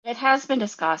 It has been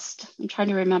discussed. I'm trying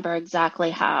to remember exactly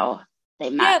how they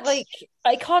met. Yeah, like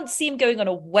I can't see him going on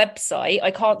a website.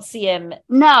 I can't see him.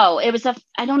 No,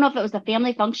 I don't know if it was a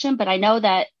family function, but I know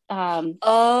that.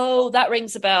 That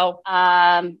rings a bell.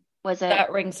 Was it?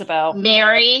 That rings a bell.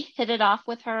 Mary hit it off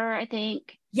with her, I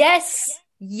think. Yes.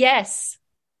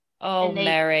 Oh,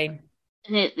 Mary.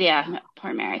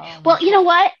 Poor Mary. Well, you know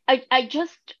what? I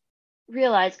just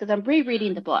realized, because I'm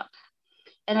rereading the book.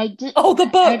 And I did. Oh, the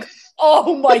book.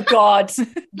 Oh my God.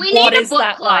 We need a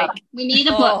book club. Like? We need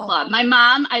a book club. My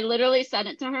mom, I literally sent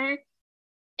it to her,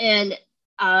 and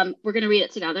we're going to read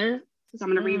it together because I'm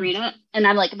going to reread it. And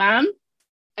I'm like, Mom,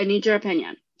 I need your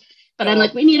opinion. But I'm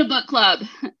like, we need a book club.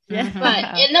 Yeah.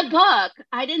 But in the book,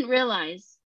 I didn't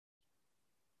realize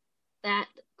that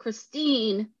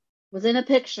Christine was in a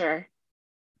picture,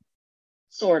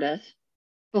 sort of,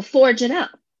 before Janelle.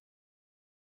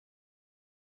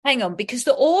 Hang on, because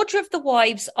the order of the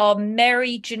wives are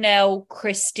Mary, Janelle,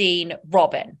 Christine,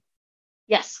 Robin.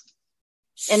 Yes.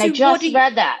 And so I just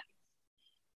read that.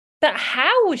 But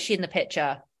how was she in the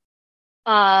picture?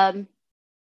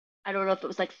 I don't know if it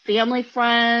was like family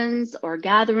friends or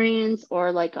gatherings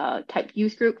or like a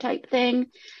youth group type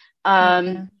thing.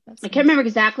 I can't remember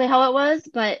exactly how it was,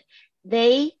 but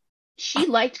she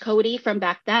liked Cody from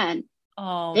back then.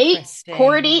 Christine.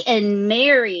 Cordy and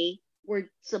Mary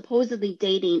were supposedly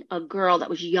dating a girl that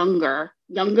was younger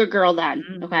girl then.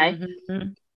 Mm-hmm. Okay. Mm-hmm.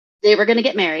 They were going to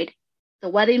get married. The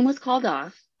wedding was called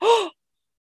off.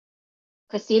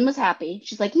 Christine was happy.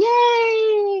 She's like,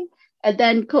 yay. And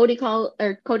then Cody talked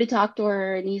to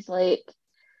her, and he's like,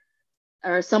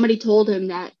 or somebody told him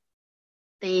that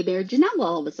they married Janelle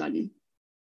all of a sudden.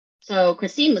 So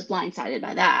Christine was blindsided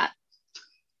by that.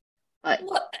 But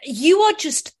you are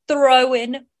just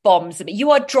throwing bombs at me. You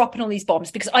are dropping all these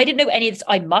bombs because I didn't know any of this.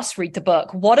 I must read the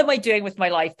book. What am I doing with my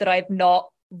life that I have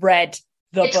not read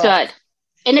the book? It's good.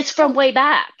 And it's from way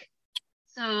back.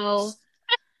 So...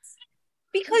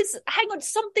 Because, hang on,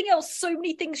 something else, so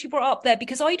many things you brought up there,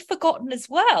 because I'd forgotten as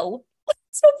well.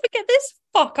 Let's not forget this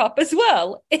fuck up as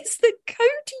well. It's that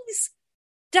Cody's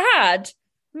dad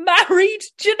married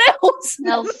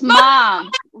Janelle's mom.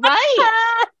 Right.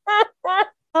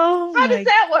 Oh, how does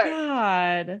that work?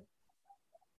 God.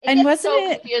 And wasn't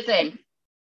so it confusing?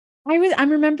 I'm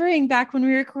remembering back when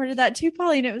we recorded that too,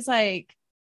 Polly, and it was like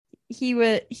he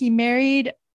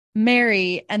married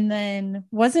Mary, and then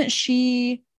wasn't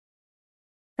she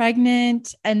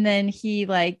pregnant, and then he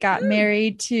like got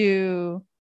married to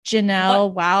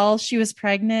Janelle while she was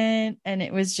pregnant, and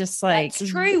it was just like that's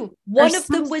true. One of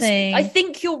them was, I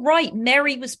think you're right,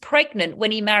 Mary was pregnant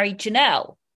when he married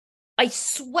Janelle. I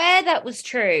swear that was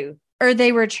true. Or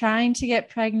they were trying to get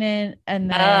pregnant, and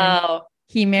then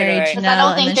he married Janelle. I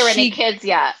don't think there were any kids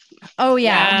yet. Oh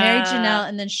yeah, married Janelle,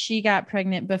 and then she got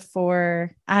pregnant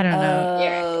before. I don't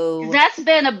know. That's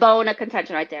been a bone of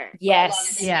contention right there.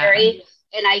 Yes, Mary.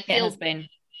 And I feel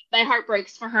my heart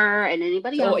breaks for her and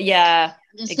anybody else. Yeah,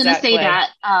 I'm just gonna say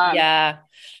that.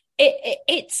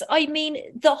 It's. I mean,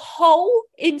 the whole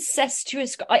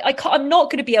incestuous. I'm not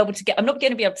going to be able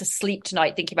to sleep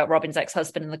tonight thinking about Robin's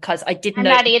ex-husband and the cousin. I did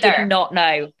not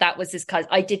know that was his cousin.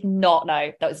 I did not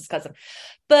know that was his cousin.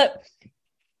 But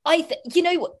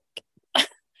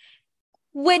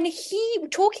when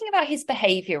talking about his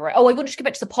behavior, I wanted to go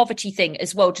back to the poverty thing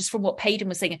as well, just from what Payden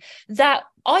was saying, that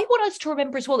I want us to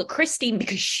remember as well that Christine,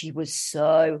 because she was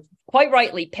so quite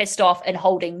rightly pissed off and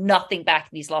holding nothing back in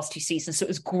these last 2 seasons. So it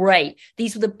was great.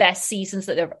 These were the best seasons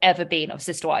that there have ever been of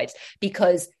Sister Wives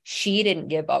because she didn't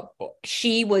give up.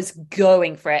 She was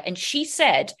going for it. And she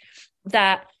said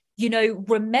that,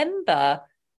 remember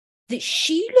that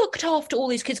she looked after all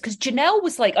these kids because Janelle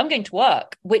was like, I'm going to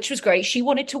work, which was great. She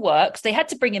wanted to work. So they had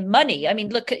to bring in money. I mean,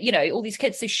 look at, all these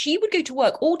kids. So she would go to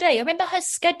work all day. I remember her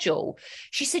schedule.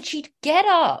 She said she'd get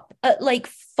up at like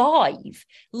 5,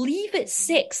 leave at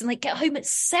 6 and like get home at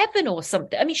 7 or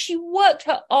something. I mean, she worked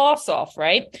her ass off,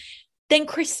 right? Then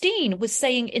Christine was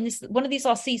saying in one of these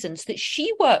last seasons that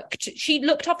she looked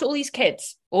after all these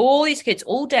kids all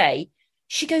day.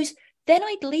 She goes, then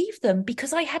I'd leave them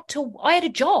because I had a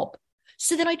job.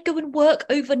 So then I'd go and work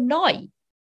overnight.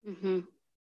 Mm-hmm.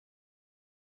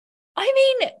 I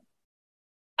mean...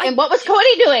 And what was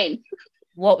Cody doing?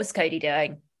 What was Cody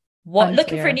doing? Unclear.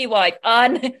 Looking for a new wife.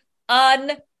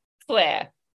 Unclear.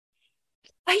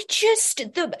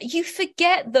 You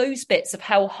forget those bits of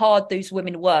how hard those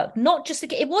women work. Not just,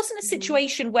 it wasn't a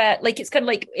situation where, like, it's kind of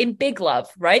like in Big Love,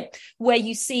 right? Where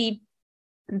you see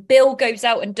Bill goes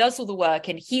out and does all the work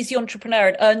and he's the entrepreneur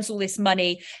and earns all this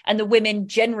money and the women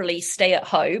generally stay at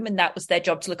home and that was their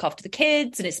job to look after the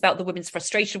kids and it's about the women's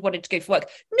frustration of wanting to go for work.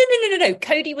 No.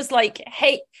 Cody was like,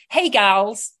 hey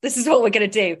gals, this is what we're going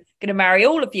to do. Going to marry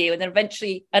all of you and then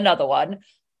eventually another one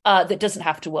that doesn't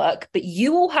have to work, but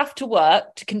you all have to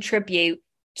work to contribute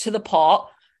to the pot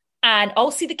and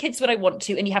I'll see the kids when I want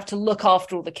to and you have to look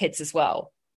after all the kids as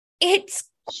well. It's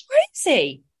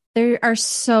crazy. There are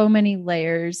so many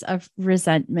layers of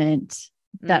resentment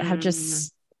that have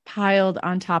just piled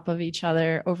on top of each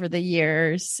other over the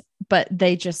years, but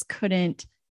they just couldn't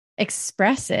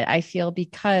express it, I feel,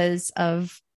 because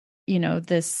of,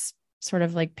 this sort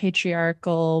of like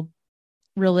patriarchal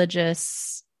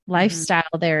religious lifestyle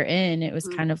they're in. It was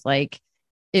kind of like,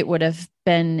 it would have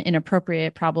been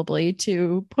inappropriate probably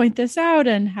to point this out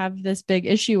and have this big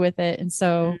issue with it. And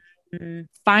so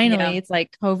finally, it's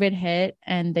like COVID hit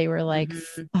and they were like,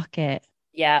 fuck it.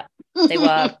 Yeah, they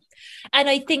were. And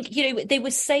I think, they were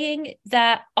saying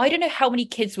that, I don't know how many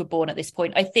kids were born at this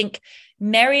point. I think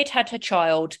Mary had her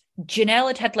child.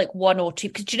 Janelle had like 1 or 2,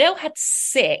 because Janelle had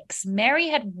 6. Mary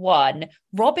had 1.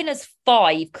 Robin has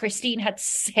 5. Christine had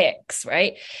 6,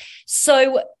 right?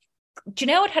 So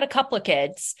Janelle had a couple of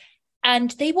kids.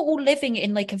 And they were all living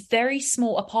in like a very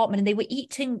small apartment and they were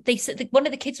eating, they said, one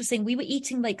of the kids was saying, we were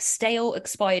eating like stale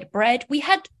expired bread. We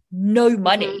had no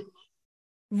money,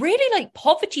 really like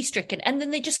poverty stricken. And then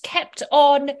they just kept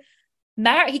on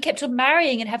he kept on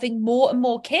marrying and having more and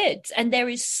more kids. And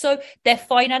their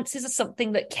finances are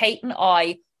something that Kate and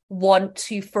I want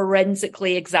to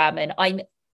forensically examine. I'm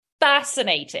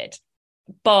fascinated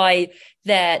by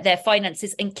their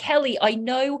finances. And Kelly, I'm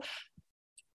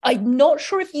not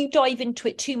sure if you dive into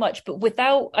it too much, but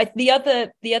the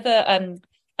other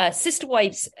Sister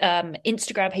Wives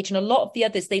Instagram page and a lot of the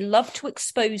others, they love to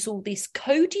expose all this.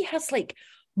 Cody has like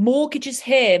mortgages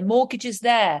here, mortgages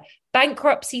there,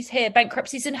 bankruptcies here,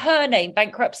 bankruptcies in her name,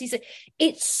 bankruptcies.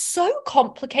 It's so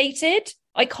complicated.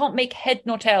 I can't make head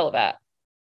nor tail of it.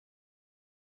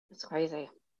 It's crazy.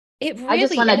 It really I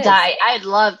just want to die. I'd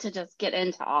love to just get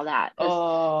into all that.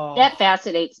 That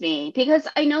fascinates me because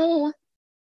I know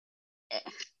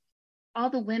all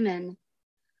the women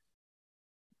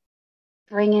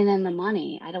bringing in the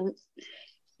money. I don't.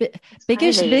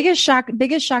 Biggest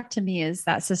shock to me is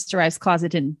that Sister Wives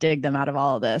Closet didn't dig them out of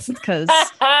all of this because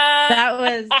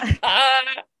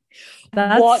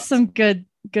that's some good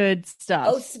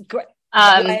stuff. What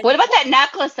about that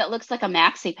necklace that looks like a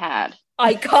maxi pad?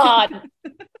 I can't.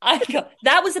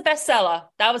 That was a bestseller.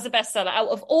 Out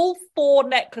of all 4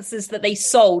 necklaces that they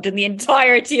sold in the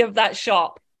entirety of that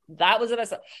shop, that was a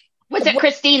bestseller. Was it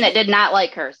Christine that did not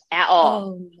like hers at all?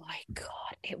 Oh my God.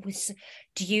 It was.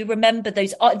 Do you remember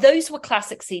those? Those were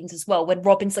classic scenes as well. When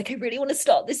Robin's like, I really want to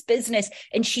start this business.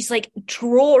 And she's like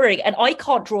drawing and I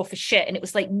can't draw for shit. And it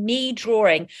was like me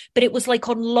drawing, but it was like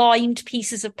on lined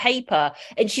pieces of paper.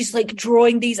 And she's like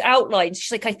drawing these outlines.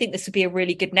 She's like, I think this would be a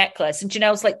really good necklace. And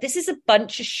Janelle's like, this is a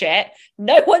bunch of shit.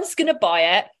 No one's going to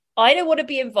buy it. I don't want to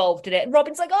be involved in it. And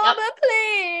Robin's like, but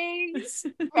please.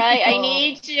 Right. I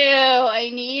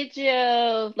need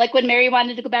you. Like when Mary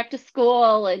wanted to go back to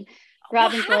school and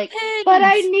Robin's like, but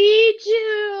I need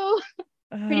you.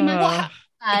 Pretty much.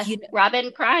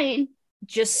 Robin crying.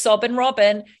 Just sobbing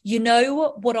Robin. You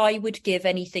know what I would give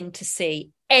anything to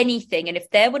see? Anything. And if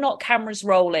there were not cameras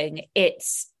rolling,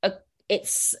 it's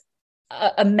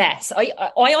a mess.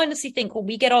 I honestly think when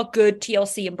we get our good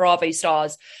TLC and Bravo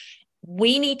stars,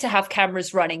 we need to have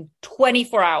cameras running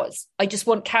 24 hours. I just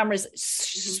want cameras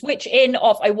switch in,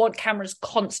 off. I want cameras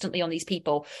constantly on these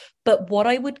people. But what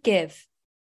I would give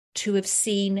to have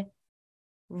seen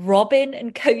Robin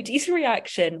and Cody's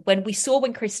reaction when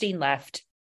Christine left.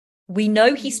 We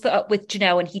know he split up with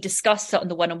Janelle and he discussed it on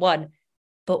the one-on-one.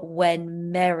 But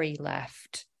when Mary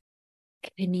left,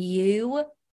 can you...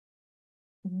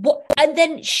 What? And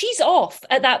then she's off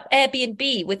at that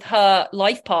Airbnb with her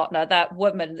life partner, that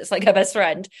woman that's like her best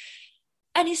friend.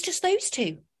 And it's just those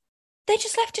two. They're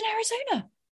just left in Arizona.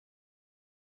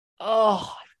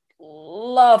 Oh,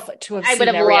 love to have seen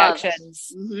their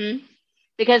reactions. Mm-hmm.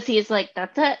 Because he's like,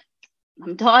 that's it.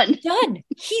 I'm done.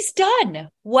 He's done.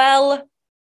 Well,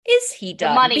 is he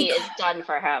done? The money is done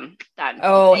for him. Done.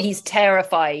 Oh, he's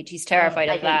terrified. He's terrified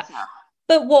of that. So.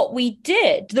 But what we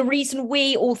did, the reason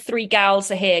we all three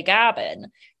gals are here gabbing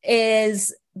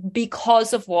is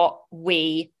because of what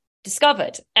we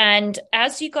discovered. And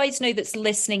as you guys know that's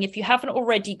listening, if you haven't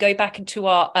already, go back into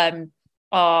our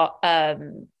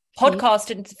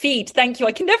podcast and feed. Thank you.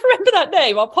 I can never remember that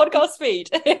name. Our podcast feed,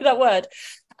 that word,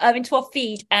 into our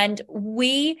feed. And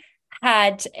we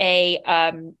had a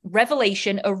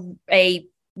revelation, a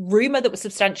rumor that was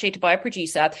substantiated by a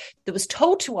producer that was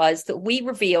told to us that we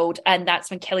revealed, and that's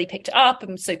when Kelly picked it up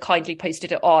and so kindly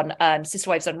posted it on Sister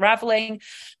Wives Unraveling.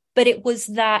 But it was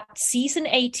that season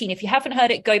 18, if you haven't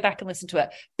heard it, go back and listen to it.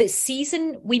 But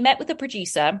we met with the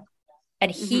producer and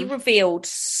he revealed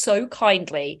so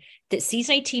kindly that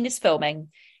season 18 is filming.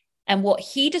 And what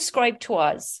he described to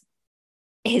us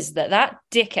is that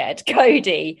dickhead,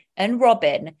 Cody and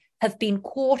Robin, have been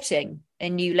courting a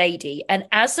new lady. And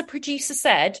as the producer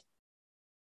said,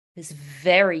 is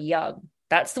very young.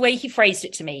 That's the way he phrased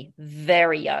it to me.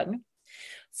 Very young.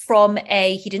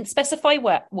 He didn't specify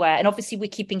where, and obviously we're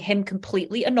keeping him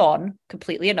completely anon.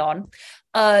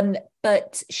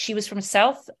 But she was from a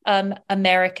South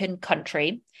American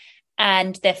country,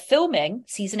 and they're filming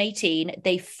season 18.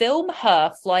 They film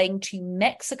her flying to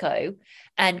Mexico,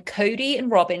 and Cody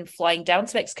and Robin flying down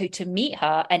to Mexico to meet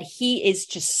her. And he is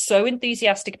just so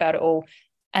enthusiastic about it all.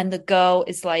 And the girl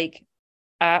is like,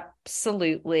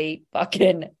 absolutely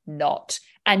fucking not.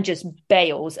 And just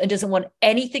bails and doesn't want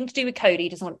anything to do with Cody,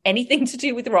 doesn't want anything to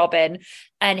do with Robin.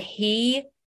 And he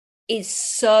is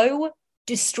so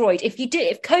destroyed. If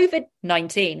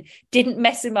COVID-19 didn't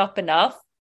mess him up enough,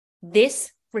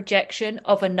 this rejection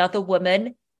of another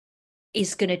woman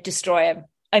is going to destroy him.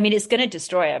 I mean, it's going to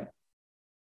destroy him.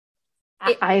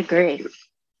 I agree.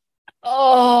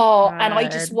 Oh, God. And I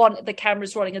just want the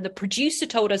cameras rolling. And the producer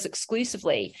told us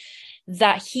exclusively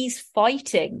that he's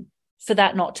fighting for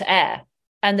that not to air.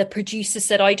 And the producer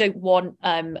said, I don't want,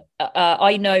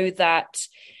 I know that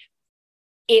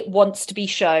it wants to be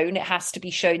shown. It has to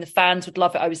be shown. The fans would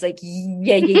love it. I was like,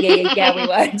 yeah, we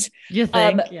would. You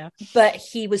think, yeah. But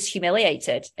he was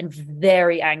humiliated and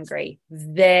very angry,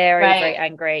 very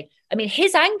angry. I mean,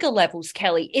 his anger levels,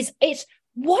 Kelly,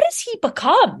 what has he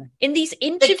become in these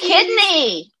interviews? The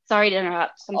kidney. Sorry to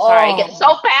interrupt. I'm sorry. I get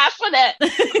so passionate.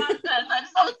 I'm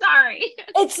so sorry.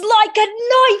 It's like a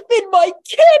knife in my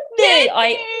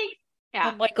kidney.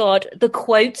 Yeah. Oh my God. The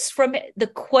quotes from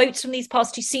these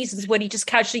past two seasons when he just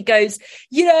casually goes,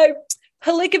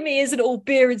 polygamy isn't all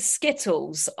beer and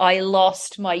Skittles. I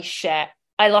lost my shit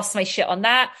on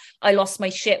that. I lost my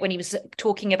shit when he was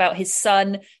talking about his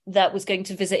son that was going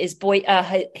to visit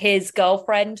his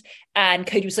girlfriend. And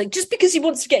Cody was like, just because he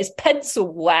wants to get his pencil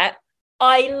wet.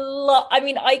 Who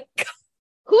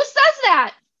says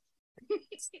that?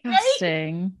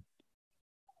 Disgusting.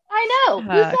 I know.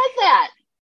 Who says that?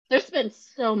 There's been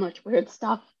so much weird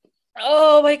stuff.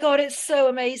 Oh my God, it's so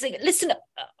amazing. Listen,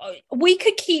 we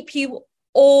could keep you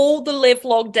all the live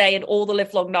long day and all the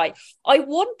live long night. I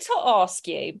want to ask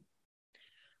you,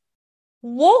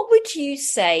 what would you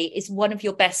say is one of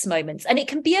your best moments? And it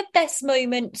can be a best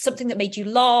moment, something that made you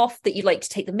laugh, that you'd like to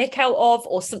take the mick out of,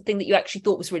 or something that you actually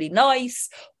thought was really nice,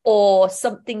 or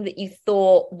something that you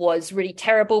thought was really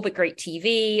terrible but great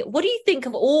TV. What do you think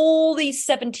of all these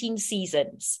 17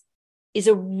 seasons is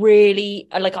a really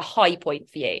like a high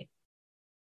point for you?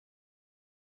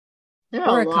 There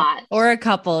are a lot. Or a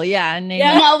couple, yeah. You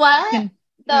know what?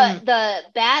 The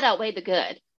bad outweigh the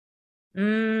good.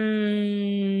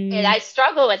 And I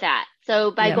struggle with that.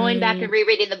 So by going back and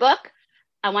rereading the book,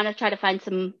 I want to try to find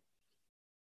some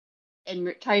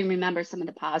and try and remember some of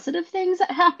the positive things that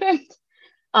happened.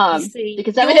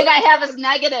 Because everything I have is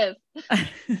negative.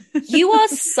 You are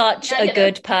such a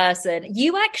good person.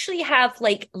 You actually have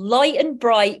like light and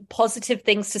bright, positive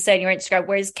things to say on your Instagram,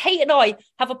 whereas Kate and I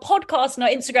have a podcast on our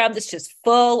Instagram that's just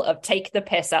full of take the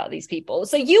piss out of these people.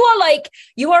 So you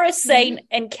are a saint,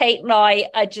 and Kate and I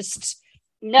are just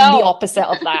the opposite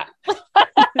of that.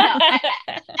 No,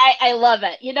 I love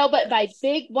it. But my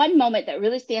big one moment that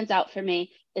really stands out for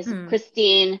me is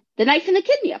Christine, the knife in the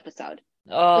kidney episode.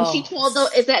 Oh, when she told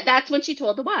that's when she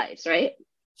told the wives, right?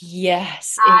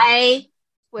 Yes. I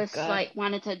was like,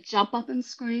 wanted to jump up and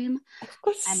scream.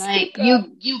 I'm like,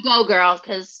 you go, girl,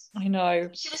 because I know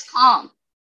she was calm.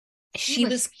 She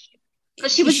was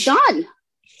done.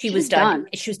 She was done.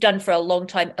 She was done for a long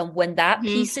time. And when that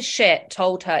piece of shit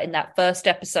told her in that first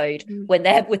episode, when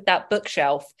they're with that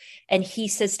bookshelf, and he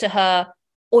says to her,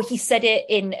 or he said it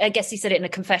in, I guess he said it in a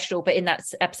confessional, but in that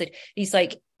episode, he's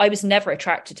like, I was never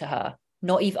attracted to her.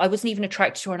 I wasn't even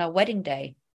attracted to her on our wedding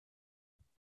day.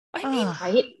 I mean,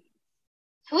 right?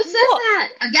 Who says that?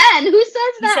 Again, who says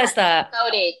that? Who says that?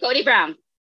 Cody Brown.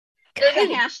 There's a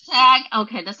hashtag.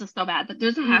 Okay, this is so bad, but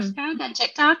there's a hashtag on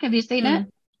TikTok. Have you seen it?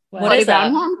 What is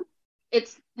that? Brown one?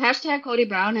 It's hashtag Cody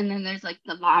Brown, and then there's like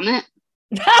the vomit.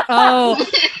 Oh,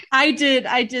 I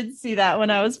did see that when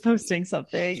I was posting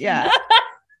something. Yeah.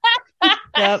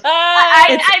 Yep.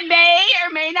 I may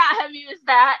or may not have used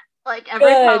that like every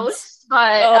post,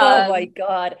 but oh my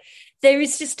god, there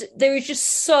is just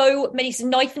so many.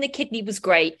 Knife in the kidney was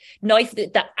great.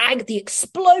 The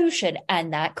explosion,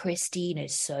 and that Christine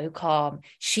is so calm.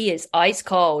 She is ice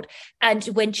cold. And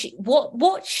when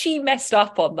what she messed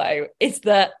up on though is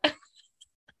that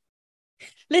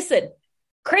listen,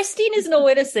 Christine is no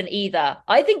innocent either.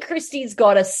 I think Christine's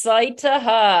got a side to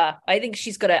her. I think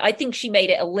she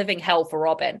made it a living hell for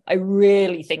Robin. I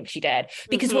really think she did.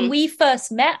 Because when we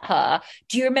first met her,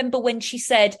 do you remember when she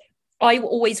said, I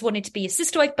always wanted to be a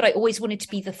sister wife, but I always wanted to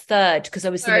be the third because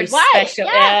I was the most special.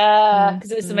 Yeah,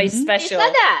 because it was the most special. She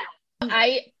said that.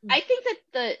 I think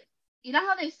that you know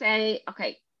how they say,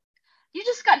 okay, you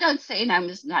just got done saying I'm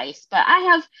just nice, but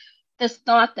I have this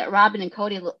thought that Robin and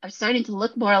Cody are starting to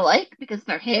look more alike because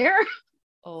their hair.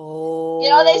 Oh,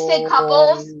 they say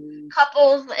couples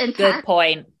and good pet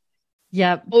point.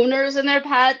 Yep, owners and their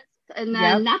pets, and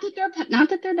then not that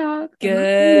they're dogs.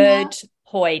 Good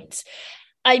point.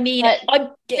 I mean,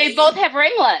 they both have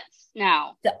ringlets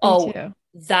now.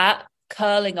 That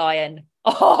curling iron.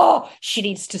 Oh, she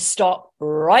needs to stop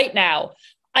right now.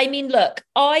 I mean, look,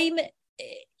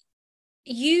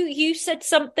 you said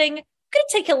something. I'm going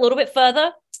to take it a little bit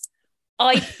further.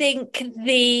 I think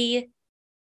the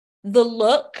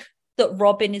look that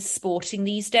Robin is sporting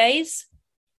these days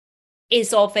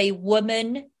is of a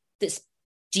woman that's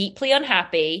deeply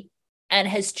unhappy and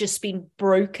has just been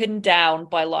broken down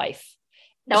by life.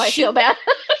 No, I feel bad.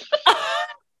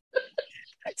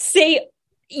 See,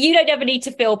 you don't ever need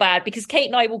to feel bad because Kate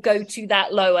and I will go to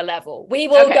that lower level. We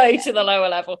will go to the lower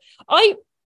level. I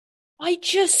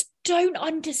just don't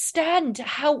understand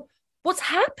what's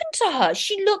happened to her.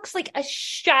 She looks like a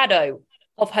shadow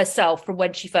of herself from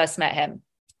when she first met him.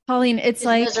 Pauline, it's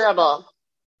like miserable.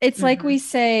 It's like we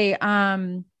say,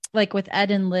 like with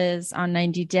Ed and Liz on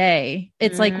 90 Day,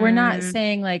 it's like, we're not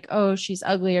saying like, oh, she's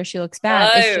ugly or she looks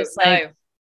bad. It's just like,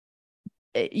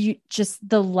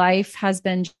 the life has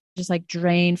been just like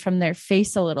drained from their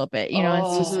face a little bit.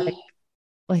 It's just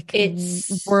like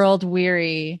it's world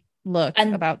weary look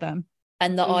about them.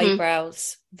 And the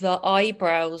eyebrows,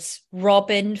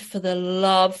 Robin, for the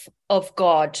love of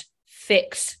God,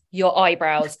 fix your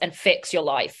eyebrows and fix your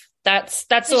life. That's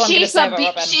all I'm going to say about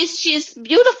Robin. She's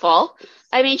beautiful.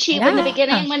 I mean, in the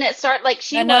beginning when it started, like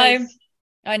I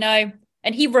know.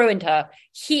 And he ruined her.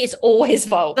 He is all his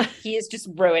fault. He has just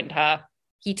ruined her.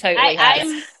 He totally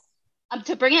has.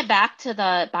 To bring it back to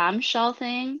the bombshell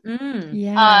thing.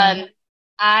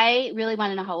 I really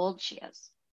want to know how old she is.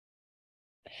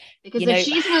 Because if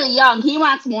she's really young, he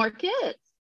wants more kids.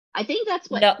 I think that's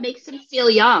what makes him feel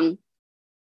young.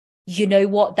 You know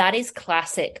what? That is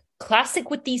classic. Classic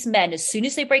with these men. As soon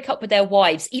as they break up with their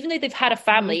wives, even though they've had a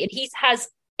family, and he has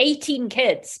 18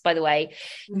 kids, by the way,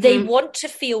 they want to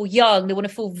feel young. They want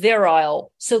to feel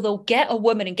virile. So they'll get a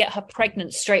woman and get her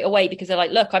pregnant straight away because they're like,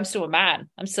 look, I'm still a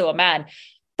man.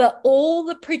 But all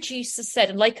the producers said,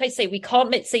 and like I say, we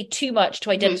can't say too much to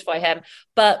identify him,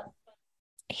 but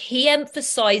he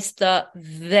emphasized the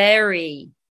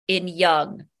very in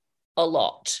young a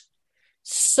lot.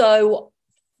 So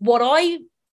what I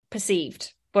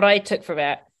took from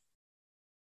it,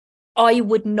 I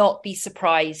would not be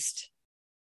surprised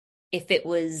if it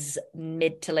was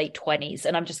mid to late 20s.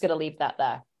 And I'm just going to leave that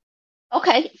there.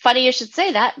 Okay, funny you should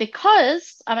say that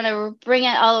because I'm going to bring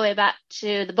it all the way back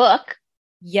to the book.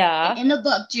 Yeah. And in the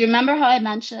book, do you remember how I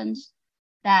mentioned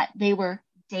that they were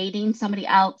dating somebody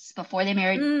else before they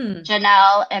married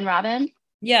Janelle and Robin?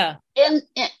 Yeah. In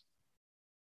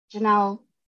Janelle,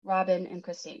 Robin, and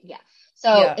Christine. Yeah.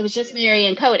 So it was just Mary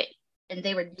and Cody, and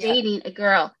they were dating a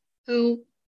girl who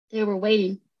they were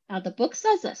waiting. Now the book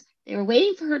says this. They were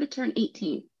waiting for her to turn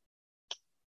 18.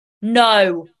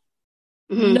 No.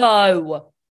 Mm-hmm.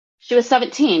 No. She was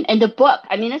 17. In the book,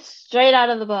 I mean, it's straight out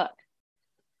of the book.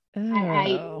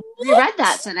 I reread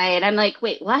that tonight, and I'm like,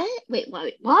 wait, what? Wait,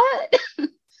 what?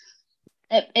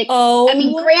 I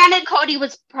mean, granted, Cody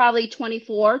was probably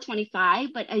 24, 25,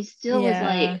 but I still was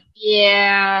like,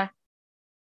 yeah.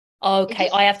 Okay,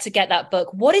 I have to get that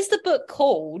book. What is the book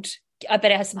called? I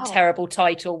bet it has some terrible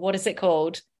title. What is it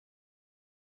called?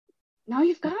 Now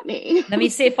you've got me. Let me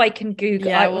see if I can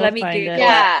Google. Let me Google.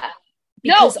 Yeah.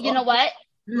 No, you know what?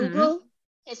 Google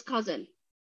his cousin.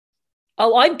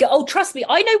 Oh, trust me.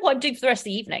 I know what I'm doing for the rest of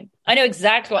the evening. I know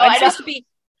exactly what I'm supposed to be.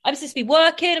 I'm supposed to be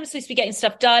working. I'm supposed to be getting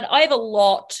stuff done. I have a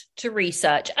lot to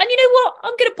research. And you know what?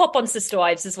 I'm going to pop on Sister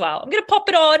Wives as well. I'm going to pop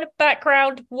it on,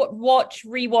 background, watch,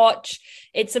 rewatch.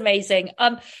 It's amazing.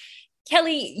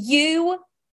 Kelly, you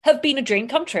have been a dream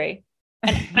come true.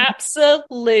 An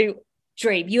absolute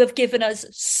dream. You have given us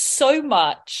so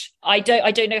much. I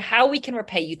don't know how we can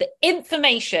repay you. The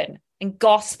information and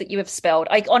gossip that you have spilled.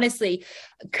 I honestly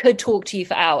could talk to you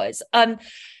for hours.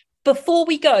 Before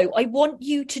we go, I want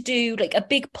you to do like a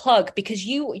big plug because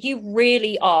you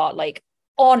really are like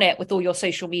on it with all your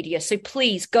social media. So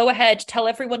please go ahead, tell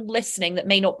everyone listening that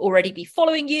may not already be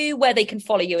following you, where they can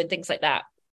follow you and things like that.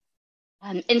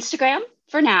 Instagram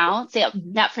for now,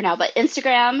 not for now, but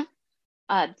Instagram,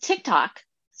 TikTok.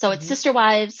 So it's Sister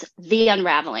Wives, The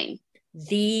Unraveling.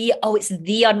 It's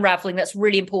The Unraveling. That's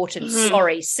really important.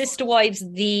 Sorry. Sister Wives,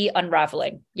 The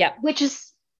Unraveling. Yeah. Which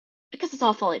is because it's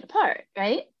all falling apart,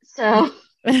 right? So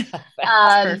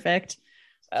perfect.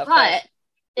 But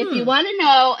if you want to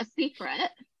know a secret,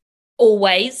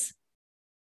 always,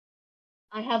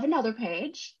 I have another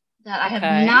page that I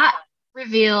have not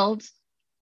revealed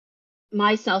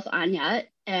myself on yet,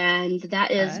 and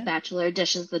that is Bachelor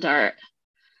Dishes the Dirt.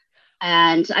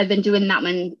 And I've been doing that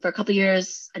one for a couple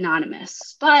years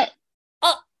anonymous, but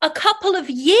a couple of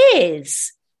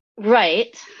years.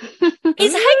 Right. Hang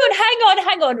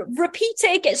on. Repeat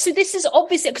it again. So this is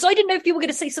obviously, because I didn't know if you were going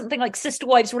to say something like Sister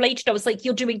Wives related. I was like,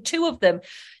 you're doing two of them.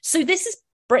 So this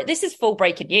is full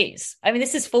breaking news. I mean,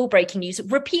 this is full breaking news.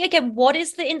 Repeat again. What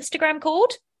is the Instagram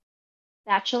called?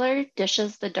 Bachelor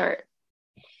Dishes the Dirt.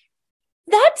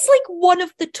 That's like one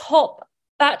of the top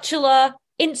Bachelor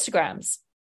Instagrams.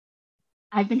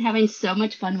 I've been having so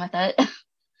much fun with it.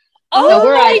 Oh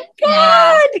my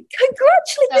God! Yeah.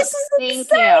 Congratulations! This is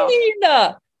insane.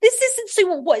 This isn't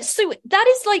so that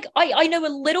is like I know a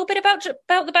little bit about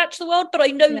the Bachelor world, but I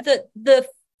know that the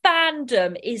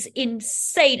fandom is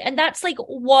insane, and that's like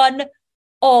one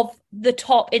of the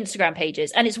top Instagram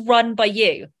pages, and it's run by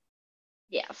you.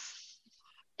 Yes,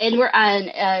 and we're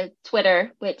on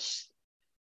Twitter, which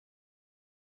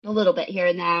a little bit here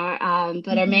and there,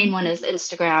 but our main one is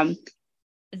Instagram.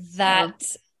 That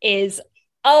is.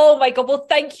 Oh my God. Well,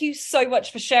 thank you so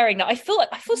much for sharing that. I feel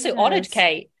so honored,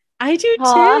 Kate. I do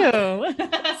too.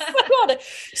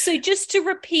 So just to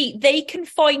repeat, they can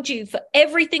find you for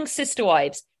everything Sister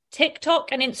Wives, TikTok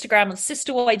and Instagram on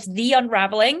Sister Wives, The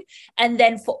Unraveling. And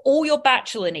then for all your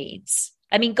Bachelor needs.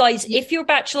 I mean, guys, if you're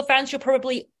Bachelor fans, you're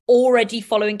probably already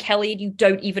following Kelly and you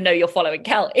don't even know you're following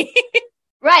Kelly.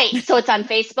 Right. So it's on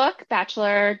Facebook.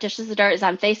 Bachelor Dishes the Dirt is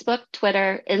on Facebook,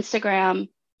 Twitter, Instagram,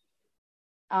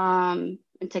 and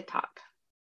TikTok.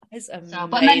 It's amazing. So,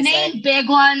 but my main big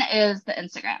one is the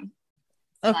Instagram.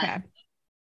 Okay.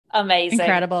 Amazing.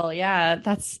 Incredible. Yeah,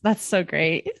 that's so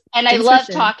great. And I love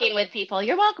talking with people.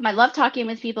 You're welcome. I love talking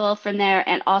with people from there.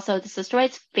 And also the Sister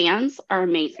Wives fans are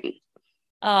amazing.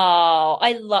 Oh,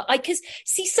 because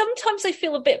see, sometimes I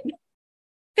feel a bit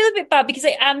bad because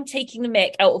I am taking the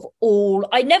mick out of all.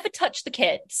 I never touch the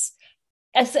kids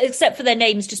except for their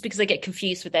names just because I get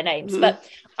confused with their names. But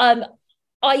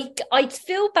I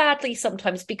feel badly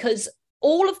sometimes because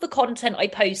all of the content I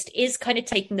post is kind of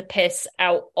taking the piss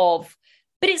out of,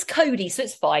 but it's Cody, so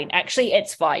it's fine. Actually,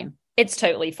 it's fine. It's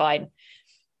totally fine.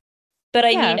 But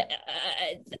I mean,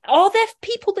 are there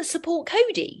people that support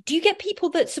Cody? Do you get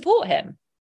people that support him?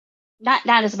 Not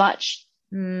as much.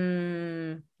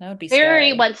 That would be very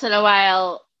scary. once in a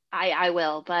while. I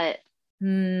will, but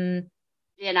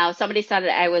you know, somebody said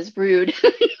that I was rude.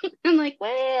 I'm like,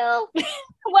 well,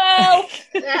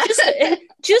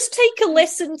 just Just take a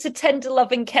listen to Tender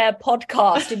Loving Care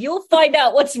podcast and you'll find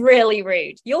out what's really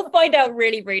rude. You'll find out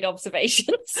really rude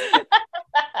observations.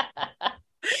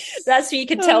 That's what you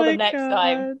can tell them next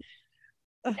time.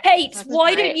 Kate,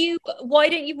 why don't you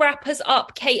wrap us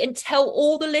up, Kate, and tell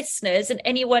all the listeners and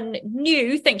anyone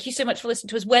new, thank you so much for listening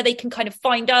to us, where they can kind of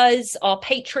find us, our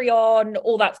Patreon,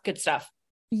 all that good stuff.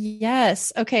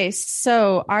 Yes. Okay.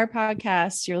 So our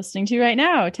podcast you're listening to right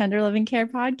now, Tender Loving Care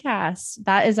Podcast,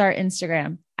 that is our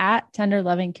Instagram at Tender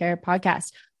Loving Care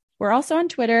Podcast. We're also on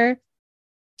Twitter,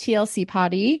 TLC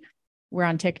Potty. We're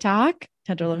on TikTok,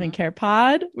 Tender Loving Care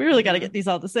Pod. We really got to get these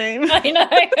all the same. I know.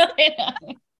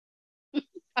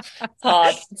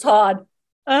 It's hard.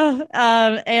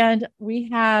 And we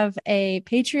have a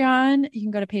Patreon. You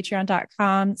can go to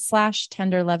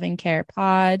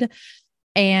patreon.com/tenderlovingcarepod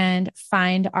and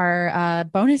find our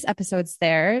bonus episodes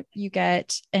there. You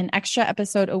get an extra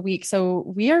episode a week. So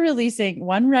we are releasing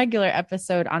one regular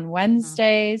episode on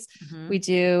Wednesdays. Mm-hmm. We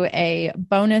do a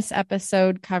bonus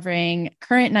episode covering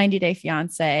current 90 Day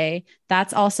Fiance.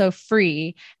 That's also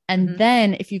free. And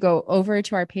then if you go over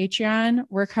to our Patreon,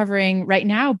 we're covering right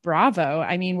now Bravo.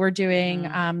 I mean, we're doing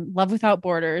Love Without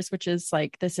Borders, which is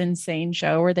like this insane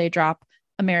show where they drop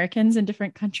Americans in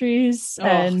different countries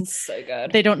and so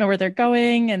good. They don't know where they're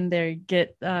going and they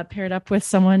get paired up with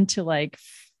someone to like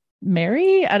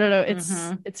marry. I don't know.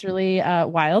 It's really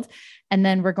wild. And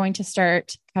then we're going to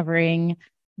start covering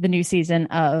the new season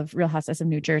of Real Housewives of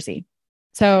New Jersey.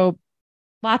 So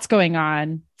lots going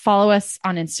on. Follow us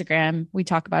on Instagram. We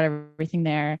talk about everything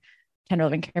there. Tender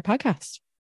Loving Care Podcast.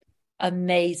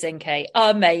 Amazing, Kate.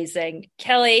 Amazing.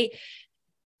 Kelly,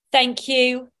 thank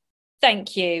you.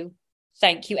 Thank you.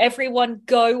 Thank you. Everyone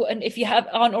go, and if you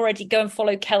aren't already, go and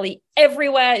follow Kelly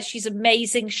everywhere. She's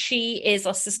amazing. She is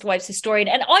our Sister Wives historian.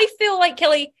 And I feel like,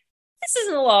 Kelly, this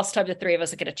isn't the last time the three of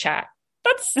us are going to chat.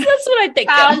 That's what I think.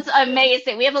 Sounds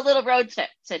amazing. We have a little road trip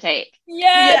to take.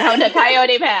 Yeah. Down to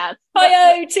Coyote Pass.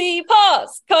 Coyote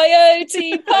Pass.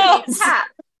 Coyote Pass.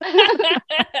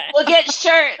 We'll get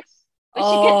shirts. We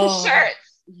should get the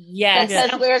shirts. Yes.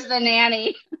 That says, "Where's the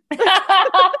nanny?"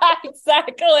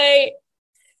 Exactly.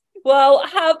 Well,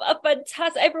 have a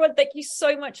fantastic, everyone. Thank you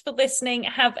so much for listening.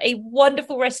 Have a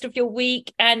wonderful rest of your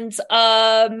week. And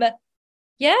go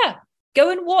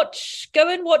and watch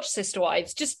Sister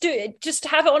Wives. Just do it. Just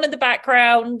have it on in the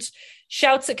background.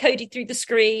 Shout at Cody through the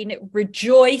screen.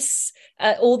 Rejoice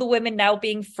at all the women now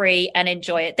being free and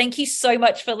enjoy it. Thank you so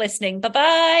much for listening.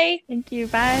 Bye-bye. Thank you.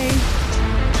 Bye.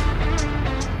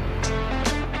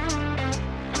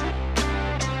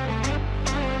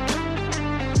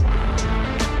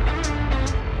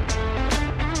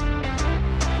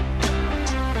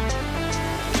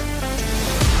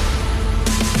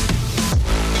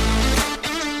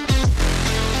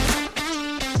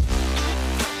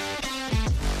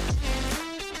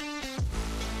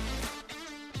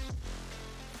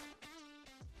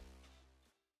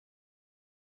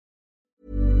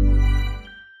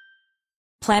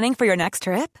 Planning for your next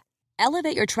trip?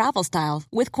 Elevate your travel style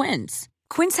with Quince.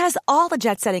 Quince has all the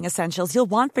jet-setting essentials you'll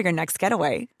want for your next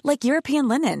getaway, like European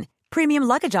linen, premium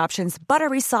luggage options,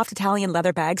 buttery soft Italian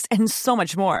leather bags, and so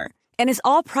much more. And is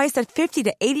all priced at 50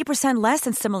 to 80% less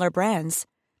than similar brands.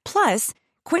 Plus,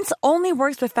 Quince only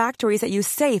works with factories that use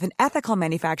safe and ethical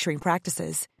manufacturing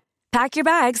practices. Pack your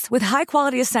bags with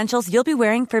high-quality essentials you'll be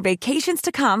wearing for vacations to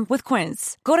come with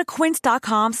Quince. Go to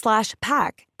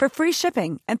quince.com/pack for free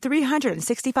shipping and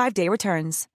 365-day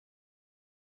returns.